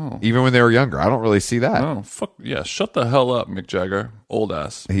alike. No. Even when they were younger, I don't really see that. No, fuck yeah! Shut the hell up, Mick Jagger, old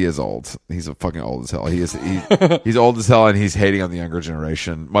ass. He is old. He's a fucking old as hell. He's old as hell, and he's hating on the younger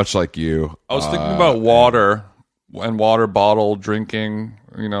generation, much like you. I was thinking about water and water bottle drinking.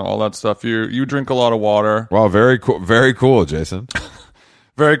 All that stuff. You drink a lot of water. Wow, very cool, Jason.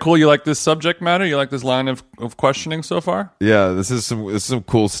 Very cool. You like this subject matter? You like this line of questioning so far? Yeah, this is some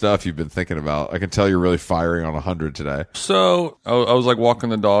cool stuff you've been thinking about. I can tell you're really firing on 100 today. So I was like walking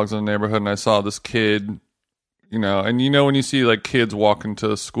the dogs in the neighborhood, and I saw this kid, and when you see like kids walking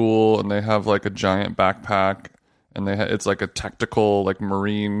to school and they have like a giant backpack and it's like a tactical like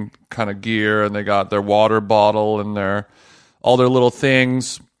marine kind of gear, and they got their water bottle and all their little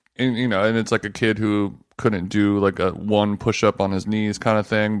things, and and it's like a kid who couldn't do like a one push-up on his knees kind of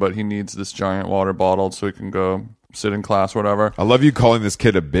thing, but he needs this giant water bottle so he can go sit in class or whatever. I love you calling this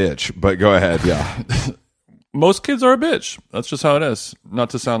kid a bitch, but go ahead. Yeah. Most kids are a bitch. That's just how it is.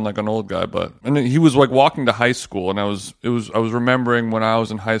 Not to sound like an old guy, and then he was like walking to high school, and I was remembering when I was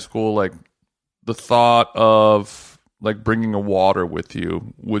in high school, like the thought of like bringing a water with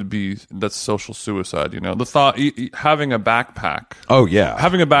you that's social suicide. The thought having a backpack. Oh yeah.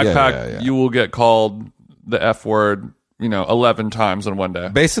 Having a backpack, you will get called the F word, 11 times in one day.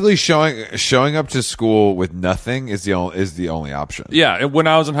 Basically, showing up to school with nothing is the only option. Yeah, when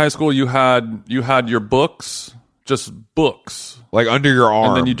I was in high school, you had your books, just books, like under your arm,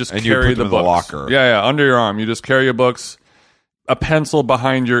 and then you just carry the books. The locker. Yeah, under your arm. You just carry your books. a pencil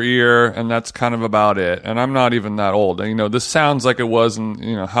behind your ear, and that's kind of about it. And I'm not even that old. You know, this sounds like it was in,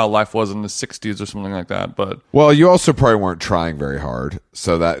 you know, how life was in the 60s or something like that. But Well, you also probably weren't trying very hard,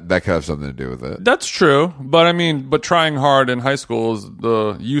 so that could have something to do with it. that's true. But I mean, but trying hard in high school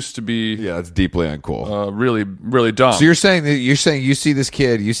used to be Yeah, it's deeply uncool. really, really dumb. So you're saying you see this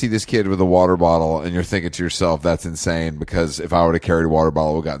kid with a water bottle, and you're thinking to yourself, that's insane, because if I would have carried a water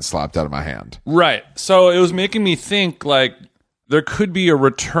bottle, it would have gotten slapped out of my hand. Right. So it was making me think like there could be a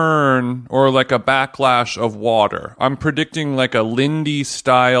return or like a backlash of water. I'm predicting like a Lindy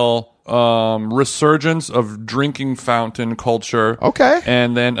style resurgence of drinking fountain culture. Okay.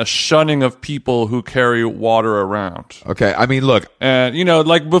 And then a shunning of people who carry water around. Okay. I mean, look, And, you know,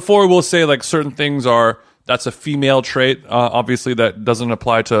 like before we'll say like certain things that's a female trait. Obviously that doesn't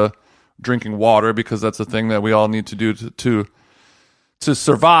apply to drinking water because that's a thing that we all need to do to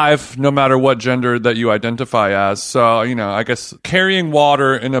survive, no matter what gender that you identify as. So, you know, I guess carrying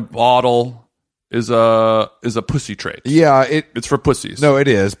water in a bottle is a pussy trait. yeah, It's for pussies. no, it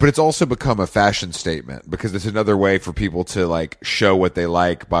is, but it's also become a fashion statement because it's another way for people to like show what they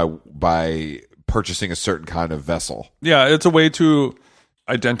like by purchasing a certain kind of vessel. Yeah, it's a way to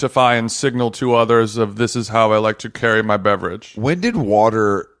identify and signal to others of this is how I like to carry my beverage. When did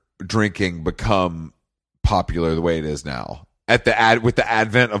water drinking become popular the way it is now? With the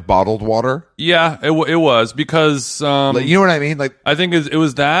advent of bottled water? Yeah, it was because Like, you know what I mean? Like, I think it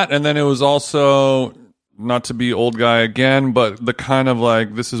was that, and then it was also, not to be old guy again, but the kind of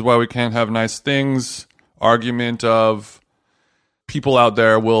like, this is why we can't have nice things argument of people out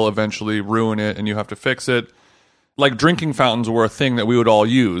there will eventually ruin it and you have to fix it. Like drinking fountains were a thing that we would all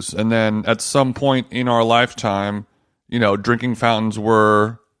use, and then at some point in our lifetime, you know, drinking fountains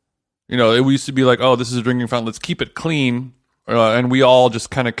were, you know, it used to be like, oh, this is a drinking fountain, let's keep it clean. And we all just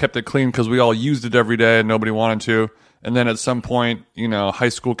kind of kept it clean because we all used it every day and nobody wanted to. And then at some point, you know, high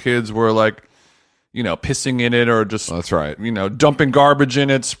school kids were like, you know, pissing in it or just, that's right. you know, dumping garbage in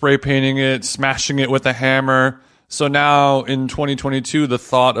it, spray painting it, smashing it with a hammer. So now in 2022, the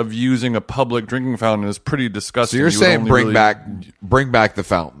thought of using a public drinking fountain is pretty disgusting. So you're You would saying only bring back the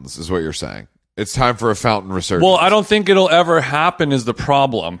fountains is what you're saying. It's time for a fountain resurgence. Well, I don't think it'll ever happen is the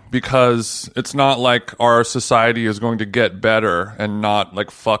problem, because it's not like our society is going to get better and not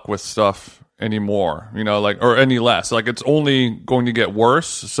like fuck with stuff anymore, you know, like, or any less. Like it's only going to get worse.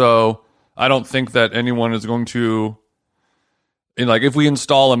 So I don't think that anyone is going to, like, if we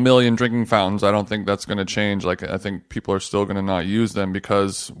install 1 million drinking fountains, I don't think that's going to change. Like, I think people are still going to not use them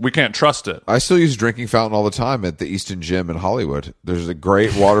because we can't trust it. I still use a drinking fountain all the time at the Easton Gym in Hollywood. There's a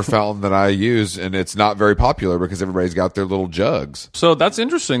great water fountain that I use, and it's not very popular because everybody's got their little jugs. So that's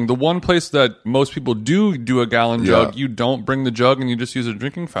interesting. The one place that most people do a gallon jug, you don't bring the jug and you just use a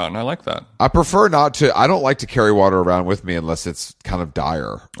drinking fountain. I like that. I prefer not to. I don't like to carry water around with me unless it's kind of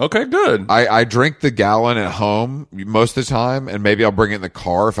dire. Okay, good. I drink the gallon at home most of the time, and maybe I'll bring it in the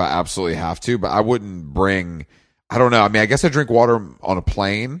car if I absolutely have to, but I wouldn't bring, I don't know. I mean, I guess I drink water on a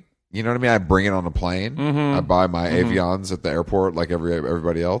plane. You know what I mean? I bring it on a plane. Mm-hmm. I buy my Avions at the airport like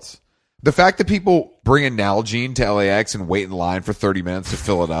everybody else. The fact that people bring a Nalgene to LAX and wait in line for 30 minutes to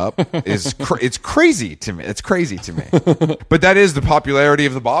fill it up is it's crazy to me. It's crazy to me. But that is the popularity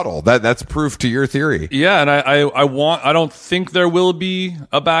of the bottle. That's proof to your theory. Yeah, and I don't think there will be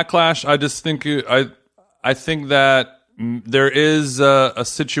a backlash. I just think I think that there is a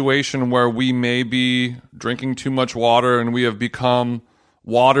situation where we may be drinking too much water and we have become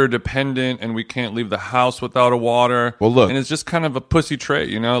water dependent and we can't leave the house without a water. Well, look. And it's just kind of a pussy trait,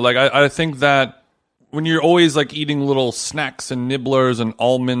 you know? Like, I think that when you're always like eating little snacks and nibblers and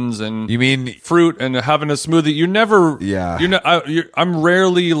almonds and You mean fruit and having a smoothie, you're never, Yeah. I'm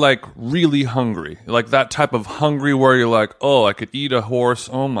rarely like really hungry, like that type of hungry where you're like, oh, I could eat a horse.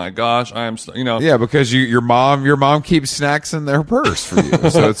 Oh my gosh, I am, you know. Yeah, because your mom keeps snacks in their purse for you,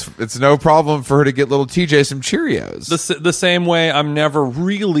 so it's no problem for her to get little TJ some Cheerios. The same way I'm never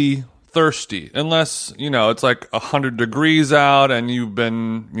really thirsty unless, you know, it's like 100 degrees out and you've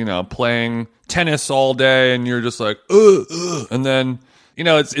been, you know, playing tennis all day and you're just like, and then, you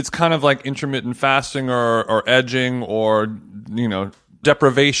know, it's kind of like intermittent fasting or edging or, you know,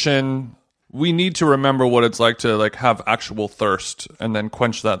 deprivation. We need to remember what it's like to like have actual thirst and then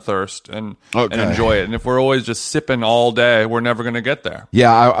quench that thirst and enjoy it. And if we're always just sipping all day, we're never going to get there.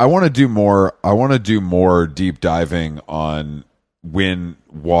 Yeah, I want to do more. I want to do more deep diving on when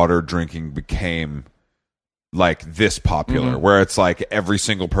water drinking became like this popular, where it's like every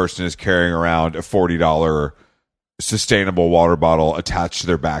single person is carrying around a $40 sustainable water bottle attached to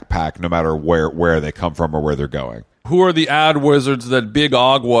their backpack, no matter where they come from or where they're going. Who are the ad wizards that Big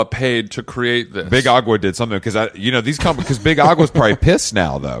Agua paid to create this? Big Agua did something because these companies, because Big Agua's probably pissed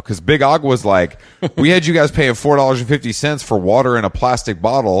now though, because Big Agua's like, we had you guys paying $4.50 for water in a plastic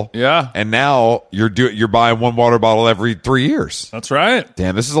bottle, Yeah. and now you're buying one water bottle every 3 years. That's right.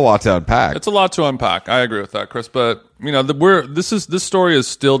 Damn, this is a lot to unpack. It's a lot to unpack. I agree with that, Chris. But this story is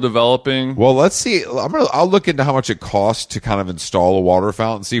still developing. Well, let's see. I'll look into how much it costs to kind of install a water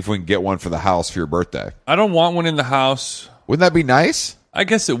fountain, see if we can get one for the house for your birthday. I don't want one in the house. Wouldn't that be nice? I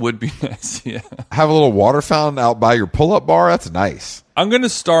guess it would be nice. Yeah. Have a little water fountain out by your pull-up bar. That's nice. I'm going to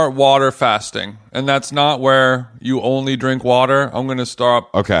start water fasting, and that's not where you only drink water. I'm going to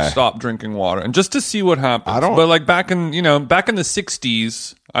stop drinking water, and just to see what happens. But like back in the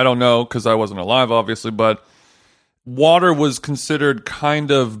 60s, I don't know because I wasn't alive, obviously, but water was considered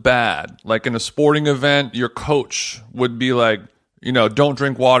kind of bad. Like in a sporting event, your coach would be like, don't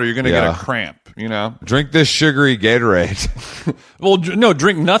drink water. You're going to get a cramp, Drink this sugary Gatorade. Well, no,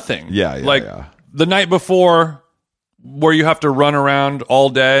 drink nothing. Yeah. The night before, where you have to run around all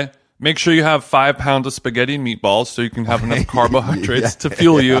day, make sure you have 5 pounds of spaghetti and meatballs so you can have enough carbohydrates to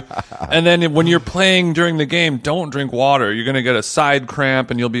fuel you. And then when you're playing during the game, don't drink water. You're going to get a side cramp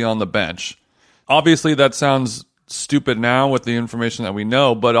and you'll be on the bench. Obviously, that sounds stupid now with the information that we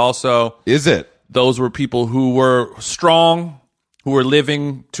know, but also... Is it? Those were people who were strong, who were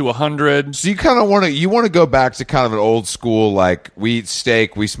living to 100. So you kind of want to go back to kind of an old school, like we eat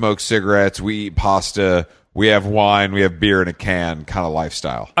steak, we smoke cigarettes, we eat pasta, we have wine, we have beer in a can kind of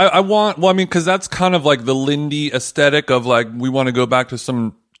lifestyle. Because that's kind of like the Lindy aesthetic of like, we want to go back to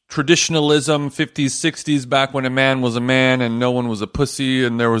some traditionalism, 50s, 60s, back when a man was a man and no one was a pussy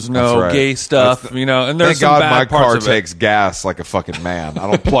and there was no gay stuff, and there's some bad parts of it. Thank God my car takes gas like a fucking man.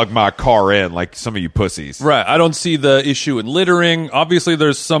 I don't plug my car in like some of you pussies. Right. I don't see the issue in littering. Obviously,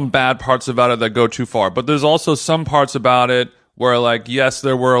 there's some bad parts about it that go too far, but there's also some parts about it where, like, yes,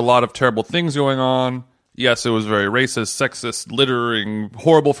 there were a lot of terrible things going on. Yes, it was very racist, sexist, littering,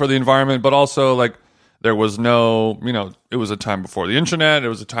 horrible for the environment, but also, like, there was no, it was a time before the internet. It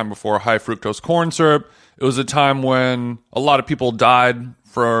was a time before high fructose corn syrup. It was a time when a lot of people died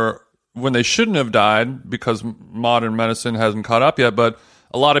when they shouldn't have died because modern medicine hasn't caught up yet. But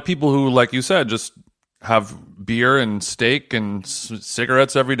a lot of people who, like you said, just have beer and steak and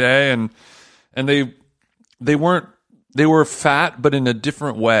cigarettes every day. And they were fat, but in a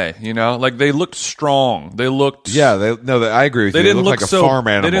different way, Like, they looked strong. They looked... Yeah, I agree with you. They didn't look like a farm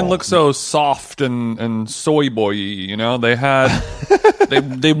animal. They didn't look so soft and soy boy-y, They had...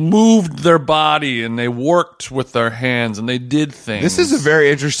 they moved their body, and they worked with their hands, and they did things. This is a very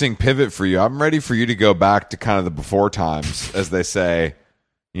interesting pivot for you. I'm ready for you to go back to kind of the before times, as they say,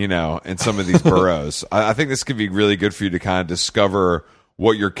 in some of these boroughs. I think this could be really good for you to kind of discover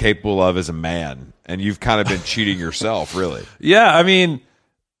what you're capable of as a man, and you've kind of been cheating yourself, really. Yeah, I mean,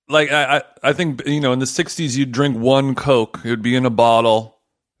 like I think in the 60s you'd drink one Coke, it would be in a bottle,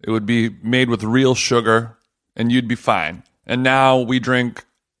 it would be made with real sugar, and you'd be fine. And now we drink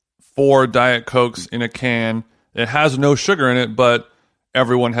 4 Diet Cokes in a can. It has no sugar in it, but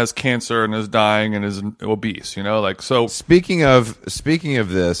everyone has cancer and is dying and is obese. Like, so. Speaking of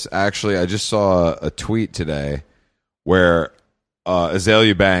this, actually, I just saw a tweet today where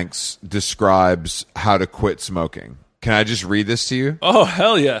Azalea Banks describes how to quit smoking. Can I just read this to you? Oh,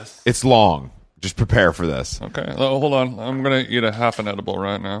 hell yes. It's long. Just prepare for this. Okay. Hold on. I'm going to eat a half an edible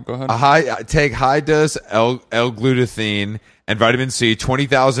right now. Go ahead. Take high-dose L-glutathione and vitamin C,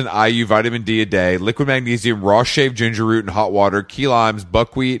 20,000 IU vitamin D a day, liquid magnesium, raw shaved ginger root in hot water, key limes,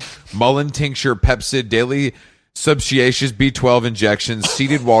 buckwheat, mullein tincture, Pepsid, daily subsciaceous B12 injections,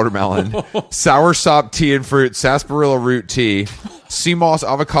 seeded watermelon, soursop tea and fruit, sarsaparilla root tea, sea moss,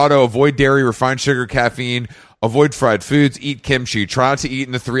 avocado, avoid dairy, refined sugar, caffeine, avoid fried foods, eat kimchi, try not to eat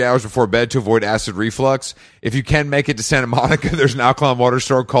in the 3 hours before bed to avoid acid reflux. If you can make it to Santa Monica, there's an alkaline water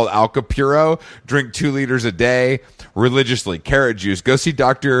store called Alka Puro. Drink 2 liters a day religiously. Carrot juice. Go see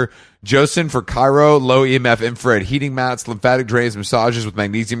Dr. Josin for Cairo, low EMF infrared heating mats, lymphatic drains, massages with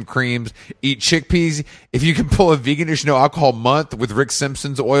magnesium creams. Eat chickpeas. If you can pull a veganish no alcohol month with Rick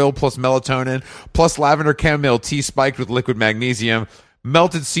Simpson's oil plus melatonin plus lavender chamomile tea spiked with liquid magnesium.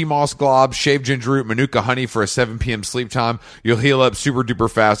 Melted sea moss globs, shaved ginger root, manuka honey for a 7 p.m. sleep time. You'll heal up super duper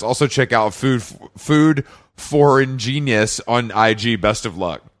fast. Also check out Food for Ingenious on IG. Best of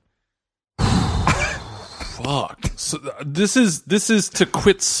luck. Fuck. So this is to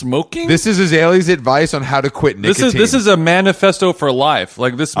quit smoking? This is Azalea's advice on how to quit nicotine. This is a manifesto for life.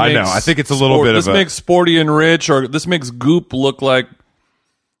 Like, this makes, I know. I think it's a little bit of this makes Sporty and Rich, or this makes Goop look like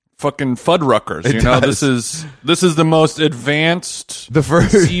fucking Fuddruckers. Does. This is the most advanced the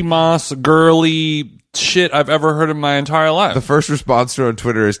first CMOS girly shit I've ever heard in my entire life. The first response to her on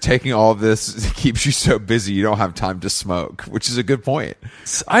Twitter is taking all of this keeps you so busy you don't have time to smoke, which is a good point.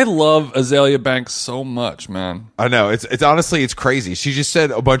 I love Azalea Banks so much, man. I know. It's honestly, it's crazy. She just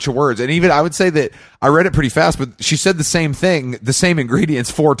said a bunch of words. And even I would say that I read it pretty fast, but she said the same thing, the same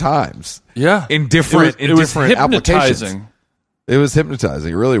ingredients 4 times. Yeah. In different applications. Hypnotizing. It was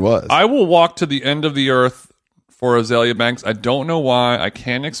hypnotizing. It really was. I will walk to the end of the earth for Azalea Banks. I don't know why. I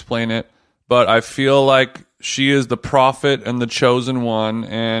can't explain it. But I feel like she is the prophet and the chosen one,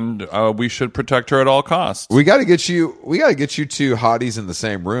 and we should protect her at all costs. We got to get you two hotties in the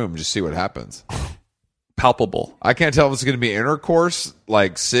same room. Just see what happens. Palpable. I can't tell if it's going to be intercourse,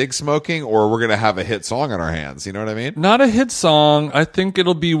 like cig smoking, or we're going to have a hit song on our hands. You know what I mean? Not a hit song. I think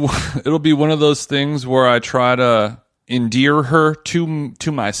it'll be one of those things where I try to endear her to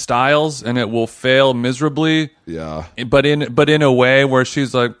my styles, and it will fail miserably. Yeah. But in a way where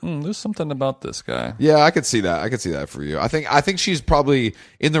she's like, there's something about this guy. Yeah, I could see that. I could see that for you. I think she's probably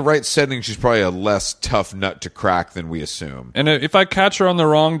in the right setting. She's probably a less tough nut to crack than we assume. And if I catch her on the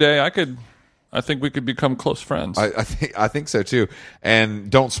wrong day, I think we could become close friends. I think so too.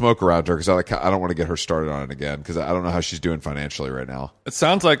 And don't smoke around her because I don't want to get her started on it again because I don't know how she's doing financially right now. It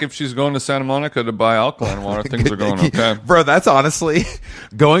sounds like if she's going to Santa Monica to buy alkaline water, things are going okay. Bro, that's honestly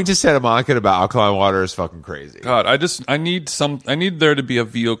going to Santa Monica to buy alkaline water is fucking crazy. God, I need there to be a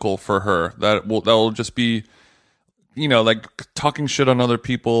vehicle for her that will just be, like talking shit on other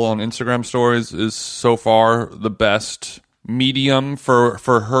people on Instagram stories is so far the best medium for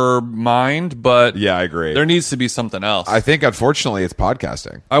her mind, but yeah, I agree. There needs to be something else. I think unfortunately it's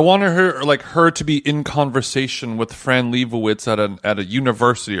podcasting. I want her to be in conversation with Fran Lebowitz at a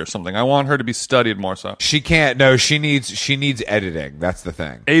university or something. I want her to be studied more so. She can't. No, she needs editing. That's the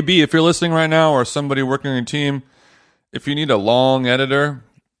thing. AB, if you're listening right now, or somebody working on your team, if you need a long editor,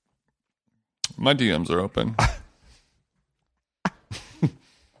 my DMs are open.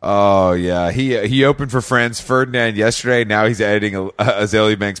 Oh yeah, he opened for Franz Ferdinand yesterday. Now he's editing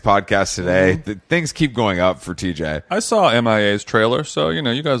Azalea Banks podcast today. Things keep going up for TJ. I saw MIA's trailer, so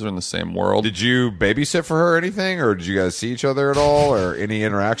you guys are in the same world. Did you babysit for her or anything, or did you guys see each other at all, or any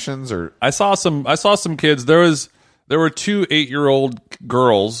interactions? Or I saw some kids. There were 2 8-year-old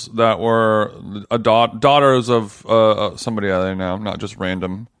girls that were daughters of somebody I know, not just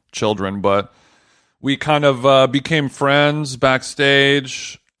random children, but we kind of became friends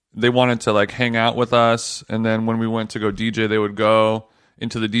backstage. They wanted to hang out with us, and then when we went to go DJ, they would go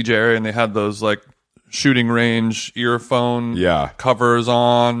into the DJ area, and they had those shooting range earphone covers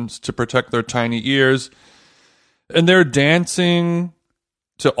on to protect their tiny ears, and they're dancing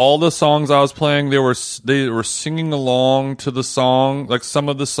to all the songs I was playing. They were singing along to the song, some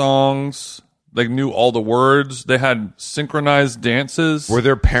of the songs. They knew all the words. They had synchronized dances. Were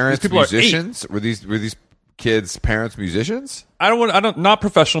their parents musicians? Were these kids' parents musicians? Not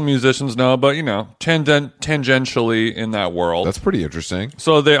professional musicians, no, but tangentially in that world. That's pretty interesting.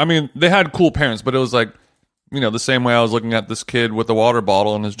 So they had cool parents, but it was the same way I was looking at this kid with a water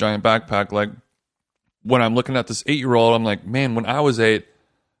bottle and his giant backpack. When I'm looking at this 8-year-old, I'm like, man, when I was 8,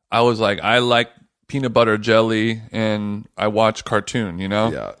 I was like, I like peanut butter jelly and I watch cartoon,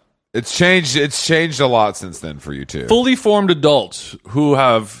 Yeah. It's changed a lot since then for you too. Fully formed adults who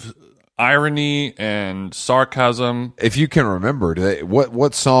have irony and sarcasm. If you can remember,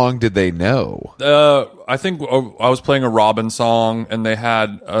 what song did they know? I think I was playing a Robin song, and they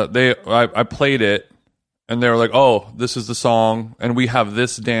had I played it, and they were like, "Oh, this is the song, and we have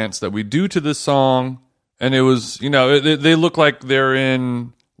this dance that we do to this song," and it was they look like they're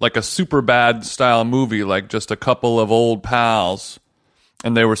in a super bad style movie, just a couple of old pals,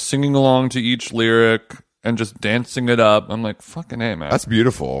 and they were singing along to each lyric and just dancing it up. I'm like, fucking A, man. That's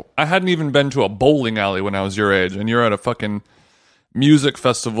beautiful. I hadn't even been to a bowling alley when I was your age, and you're at a fucking music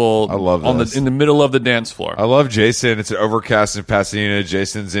festival. I love this. In the middle of the dance floor. I love Jason. It's an overcast in Pasadena.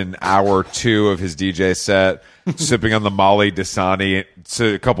 Jason's in hour 2 of his DJ set, sipping on the Molly Dasani.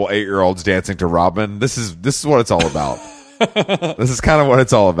 So a couple 8-year-olds dancing to Robin. This is what it's all about. This is kind of what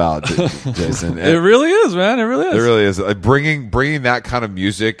it's all about, Jason. It really is, man. It really is. It really is. Bringing that kind of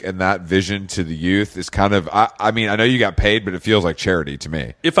music and that vision to the youth is kind of. I know you got paid, but it feels like charity to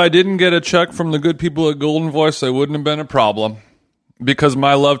me. If I didn't get a check from the good people at Golden Voice, it wouldn't have been a problem. Because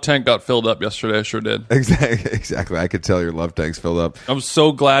my love tank got filled up yesterday. I sure did. Exactly. I could tell your love tank's filled up. I'm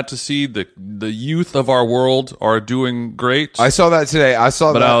so glad to see the youth of our world are doing great. I saw that today.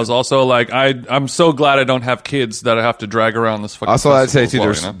 But I was also like, I'm so glad I don't have kids that I have to drag around this fucking. I saw that today too.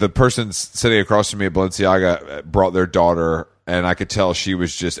 There's the person sitting across from me at Balenciaga brought their daughter and I could tell she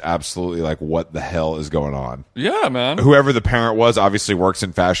was just absolutely like, what the hell is going on? Yeah, man. Whoever the parent was obviously works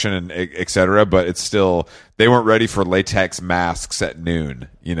in fashion and et cetera, but it's still, they weren't ready for latex masks at noon,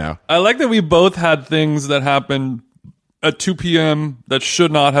 you know? I like that we both had things that happened at 2 p.m. that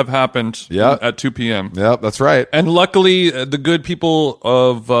should not have happened at 2 p.m. Yep, that's right. And luckily, the good people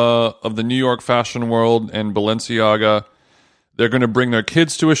of the New York fashion world and Balenciaga, they're going to bring their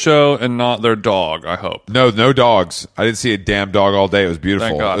kids to a show and not their dog, I hope. No dogs. I didn't see a damn dog all day. It was beautiful.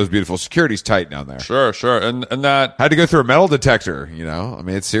 Thank God. It was beautiful. Security's tight down there. Sure. And that... Had to go through a metal detector, you know? I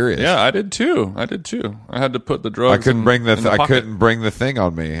mean, it's serious. Yeah, I did too. I had to put the drugs I couldn't bring the pocket. couldn't bring the thing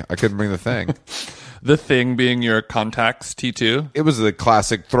on me. I couldn't bring the thing. The thing being your contacts, T2. It was the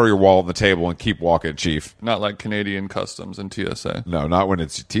classic throw your wallet on the table and keep walking, chief. Not like Canadian Customs and TSA. No, not when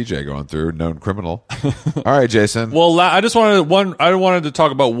it's TJ going through, known criminal. All right, Jason. Well, I wanted to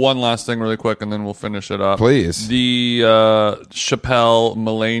talk about one last thing really quick, and then we'll finish it up. Please. The Chappelle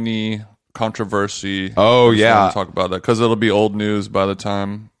Mulaney controversy. Oh, I just yeah. want to talk about that because it'll be old news by the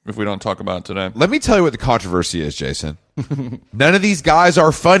time if we don't talk about it today. Let me tell you what the controversy is, Jason. None of these guys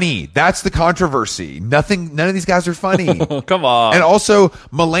are funny. That's the controversy. None of these guys are funny. Come on. And also,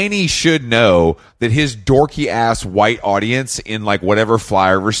 Mulaney should know that his dorky ass white audience in like whatever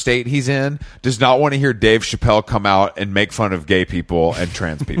flyover state he's in does not want to hear Dave Chappelle come out and make fun of gay people and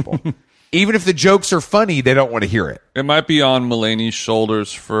trans people. Even if the jokes are funny, they don't want to hear it. It might be on Mulaney's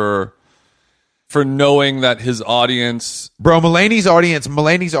shoulders for knowing that his audience... Bro, Mulaney's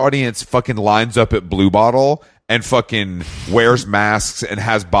audience fucking lines up at Blue Bottle and fucking wears masks and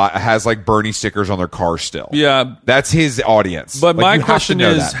has like Bernie stickers on their car still. Yeah. That's his audience. But like, my you have to question know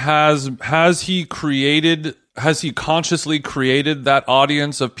is, that. has he consciously created that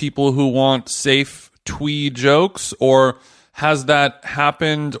audience of people who want safe twee jokes, or has that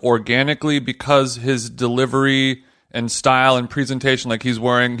happened organically because his delivery and style and presentation, like he's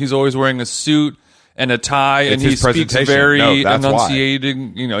always wearing a suit and a tie, It's and he his speaks presentation. very No, that's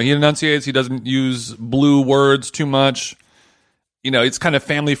enunciating. You know, he enunciates. He doesn't use blue words too much. You know, it's kind of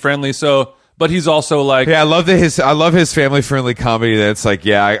family friendly. So, but he's also like, Yeah, I love his family friendly comedy. That's like,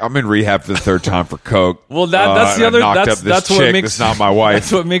 yeah, I'm in rehab for the third time for coke. well, that's the and I other. knocked up this That's chick what makes that's not my wife.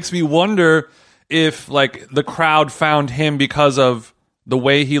 That's what makes me wonder if like the crowd found him because of the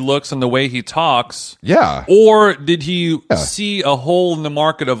way he looks and the way he talks. Yeah. Or did he see a hole in the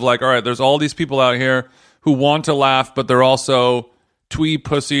market of like, all right, there's all these people out here who want to laugh, but they're also twee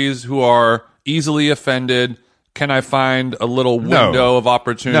pussies who are easily offended. Can I find a little window of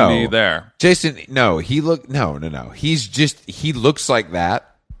opportunity there? Jason, no. He looks like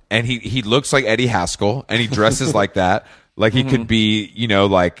that, and he looks like Eddie Haskell, and he dresses like that. Like he could be, you know,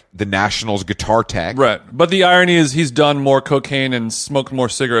 like the Nationals guitar tech. Right. But the irony is he's done more cocaine and smoked more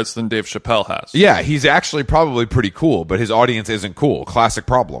cigarettes than Dave Chappelle has. Yeah, he's actually probably pretty cool, but his audience isn't cool. Classic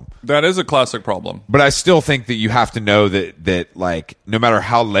problem. That is a classic problem. But I still think that you have to know that like no matter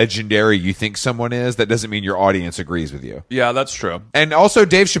how legendary you think someone is, that doesn't mean your audience agrees with you. Yeah, that's true. And also,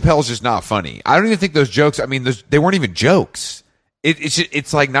 Dave Chappelle's just not funny. I don't even think those jokes. I mean, they weren't even jokes.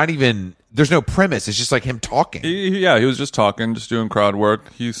 It's like not even. There's no premise. It's just like him talking. He was just talking, just doing crowd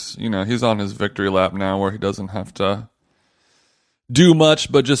work. He's on his victory lap now, where he doesn't have to do much,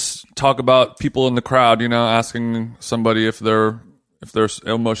 but just talk about people in the crowd. You know, asking somebody if their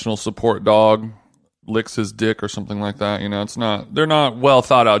emotional support dog licks his dick or something like that. You know, they're not well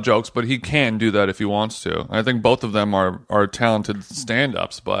thought out jokes, but he can do that if he wants to. I think both of them are talented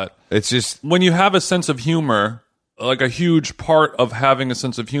stand-ups, but It's just when you have a sense of humor, like a huge part of having a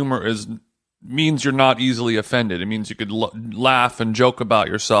sense of humor means you're not easily offended. It means you could laugh and joke about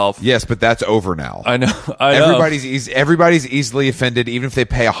yourself. yes, but that's over now. I know. Everybody's easily offended, even if they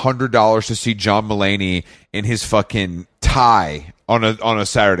pay $100 to see John Mulaney in his fucking tie on a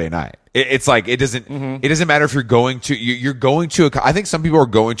Saturday night. It's like it doesn't matter if you're going to. I think some people are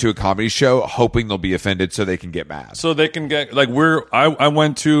going to a comedy show hoping they'll be offended so they can get mad. So they can get like I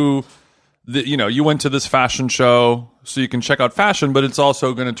went to you went to this fashion show so you can check out fashion, but it's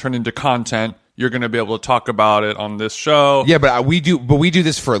also going to turn into content. You're going to be able to talk about it on this show. Yeah, but we do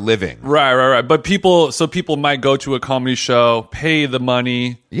this for a living. Right. But people might go to a comedy show, pay the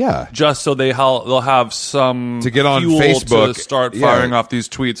money, Yeah. just so they'll have some To get on fuel Facebook, to start yeah. firing off these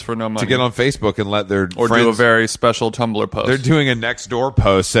tweets for no money, To get on Facebook and let their or friends do a very special Tumblr post. They're doing a next door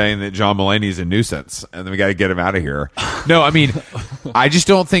post saying that John Mulaney's a nuisance and then we got to get him out of here. No, I mean, I just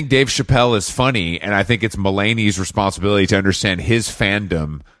don't think Dave Chappelle is funny, and I think it's Mulaney's responsibility to understand his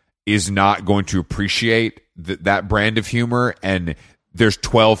fandom is not going to appreciate that brand of humor. And there's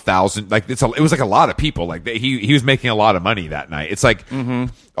 12,000, like it was like a lot of people. Like he was making a lot of money that night. It's like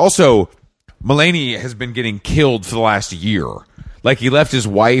also Mulaney has been getting killed for the last year. Like, he left his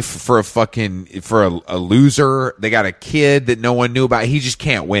wife for a loser. They got a kid that no one knew about. He just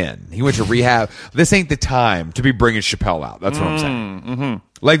can't win. He went to rehab. This ain't the time to be bringing Chappelle out. That's what I'm saying. Mm-hmm.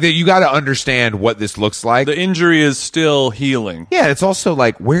 Like, you got to understand what this looks like. The injury is still healing. Yeah, it's also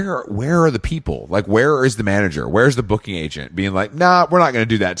like, where are the people? Like, where is the manager? Where's the booking agent being like, nah, we're not going to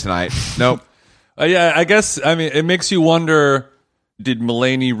do that tonight. Nope. Yeah, I guess, I mean, it makes you wonder, did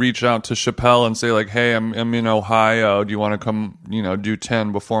Mulaney reach out to Chappelle and say, like, hey, I'm in Ohio. Do you want to come, do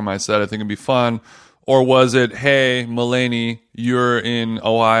 10 before my set? I think it'd be fun. Or was it, hey, Mulaney, you're in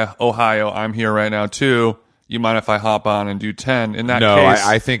Ohio. I'm here right now, too. You mind if I hop on and do 10? In that case,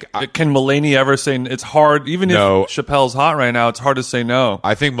 I think... can Mulaney ever say... It's hard, even if Chappelle's hot right now, it's hard to say no.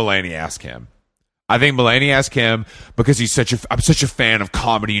 I think Mulaney asked him. Because I'm such a fan of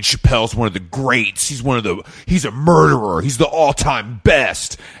comedy, and Chappelle's one of the greats. He's a murderer. He's the all-time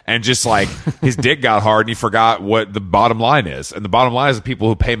best. And just like, his dick got hard and he forgot what the bottom line is. And the bottom line is the people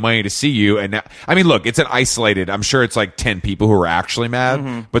who pay money to see you. And now, I mean, look, it's an isolated, I'm sure it's like 10 people who are actually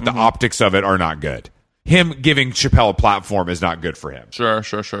mad, but the optics of it are not good. Him giving Chappelle a platform is not good for him. Sure.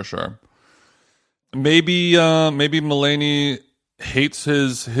 Maybe Mulaney hates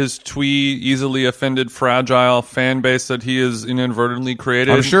his twee, easily offended, fragile fan base that he has inadvertently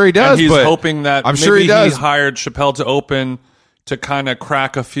created. I'm sure he does. And he's hoping that he hired Chappelle to open to kind of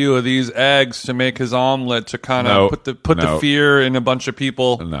crack a few of these eggs to make his omelet, to kind of put the fear in a bunch of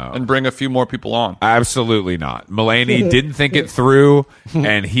people and bring a few more people on. Absolutely not. Mulaney didn't think it through,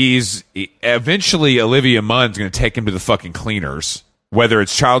 and eventually Olivia Munn's going to take him to the fucking cleaners. Whether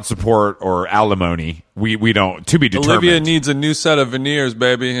it's child support or alimony, we don't, to be determined. Olivia needs a new set of veneers,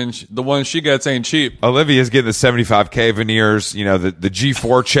 baby, and the one she gets ain't cheap. Olivia's getting the $75K veneers. The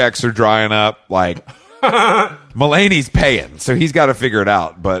G4 checks are drying up. Like, Mulaney's paying, so he's got to figure it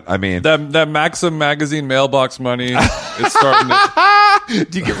out. But I mean, that Maxim magazine mailbox money is starting to.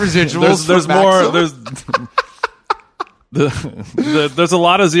 Do you get residuals? There's more. There's a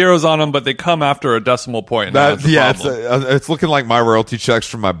lot of zeros on them, but they come after a decimal point. It's looking like my royalty checks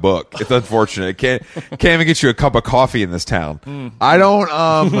from my book. It's unfortunate. Can't even get you a cup of coffee in this town. I don't.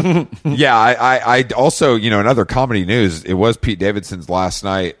 I also, in other comedy news, it was Pete Davidson's last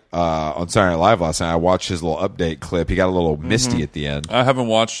night on Saturday Night Live last night. I watched his little update clip. He got a little misty at the end. I haven't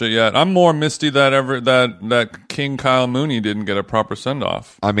watched it yet. I'm more misty that King Kyle Mooney didn't get a proper send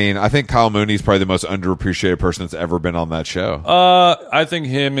off. I mean, I think Kyle Mooney's probably the most underappreciated person that's ever been on that show. I think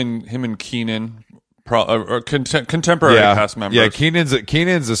him and Keenan, or contemporary cast members. Yeah,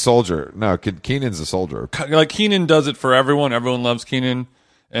 Keenan's a soldier. No, Keenan's a soldier. Like, Keenan does it for everyone. Everyone loves Keenan,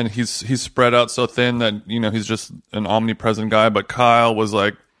 and he's spread out so thin that he's just an omnipresent guy. But Kyle was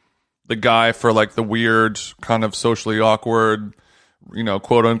like the guy for like the weird, kind of socially awkward,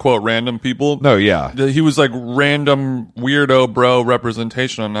 quote unquote random people. No, yeah, he was like random weirdo bro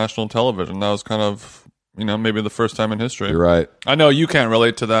representation on national television. That was kind of. Maybe the first time in history. You're right. I know you can't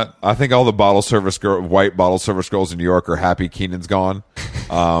relate to that. I think all the white bottle service girls in New York are happy Keenan's gone.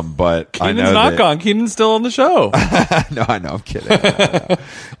 But Keenan's not gone. Keenan's still on the show. No, I know. I'm kidding.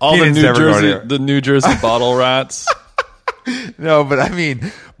 All the New Jersey bottle rats. No, but I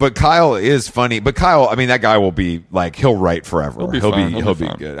mean, Kyle is funny. But Kyle, I mean, that guy will be like, he'll write forever. He'll be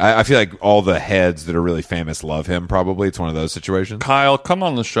good. I feel like all the heads that are really famous love him. Probably it's one of those situations. Kyle, come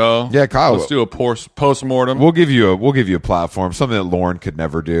on the show. Yeah, Kyle. Let's do a post-mortem. We'll give you a platform, something that Lauren could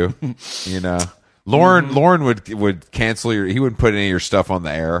never do. Lauren would cancel he wouldn't put any of your stuff on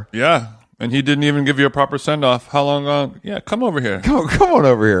the air. Yeah. And he didn't even give you a proper send-off. How long on? Yeah, come over here. Come on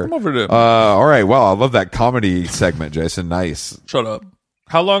over here. Come over to. All right. Well, I love that comedy segment, Jason. Nice. Shut up.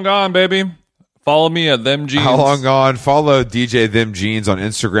 How long gone, baby? Follow me at Them Jeans. How long gone? Follow DJ Them Jeans on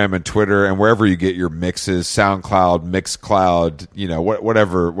Instagram and Twitter and wherever you get your mixes, SoundCloud, Mixcloud,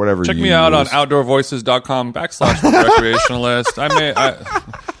 whatever. Check me out on outdoorvoices.com/recreationalist.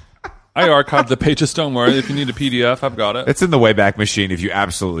 I archived the pages. Don't worry. If you need a PDF, I've got it. It's in the Wayback Machine if you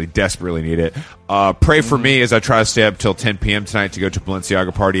absolutely, desperately need it. Pray for me as I try to stay up till 10 p.m. tonight to go to a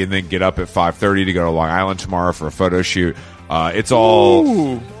Balenciaga party and then get up at 5:30 to go to Long Island tomorrow for a photo shoot. It's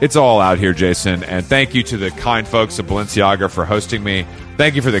all out here, Jason. And thank you to the kind folks at Balenciaga for hosting me.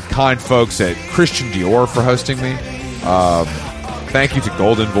 Thank you for the kind folks at Christian Dior for hosting me. Thank you to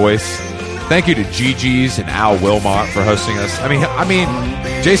Golden Voice. Thank you to Gigi's and Al Wilmot for hosting us. I mean,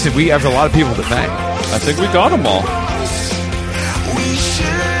 Jason, we have a lot of people to thank. I think we got them all.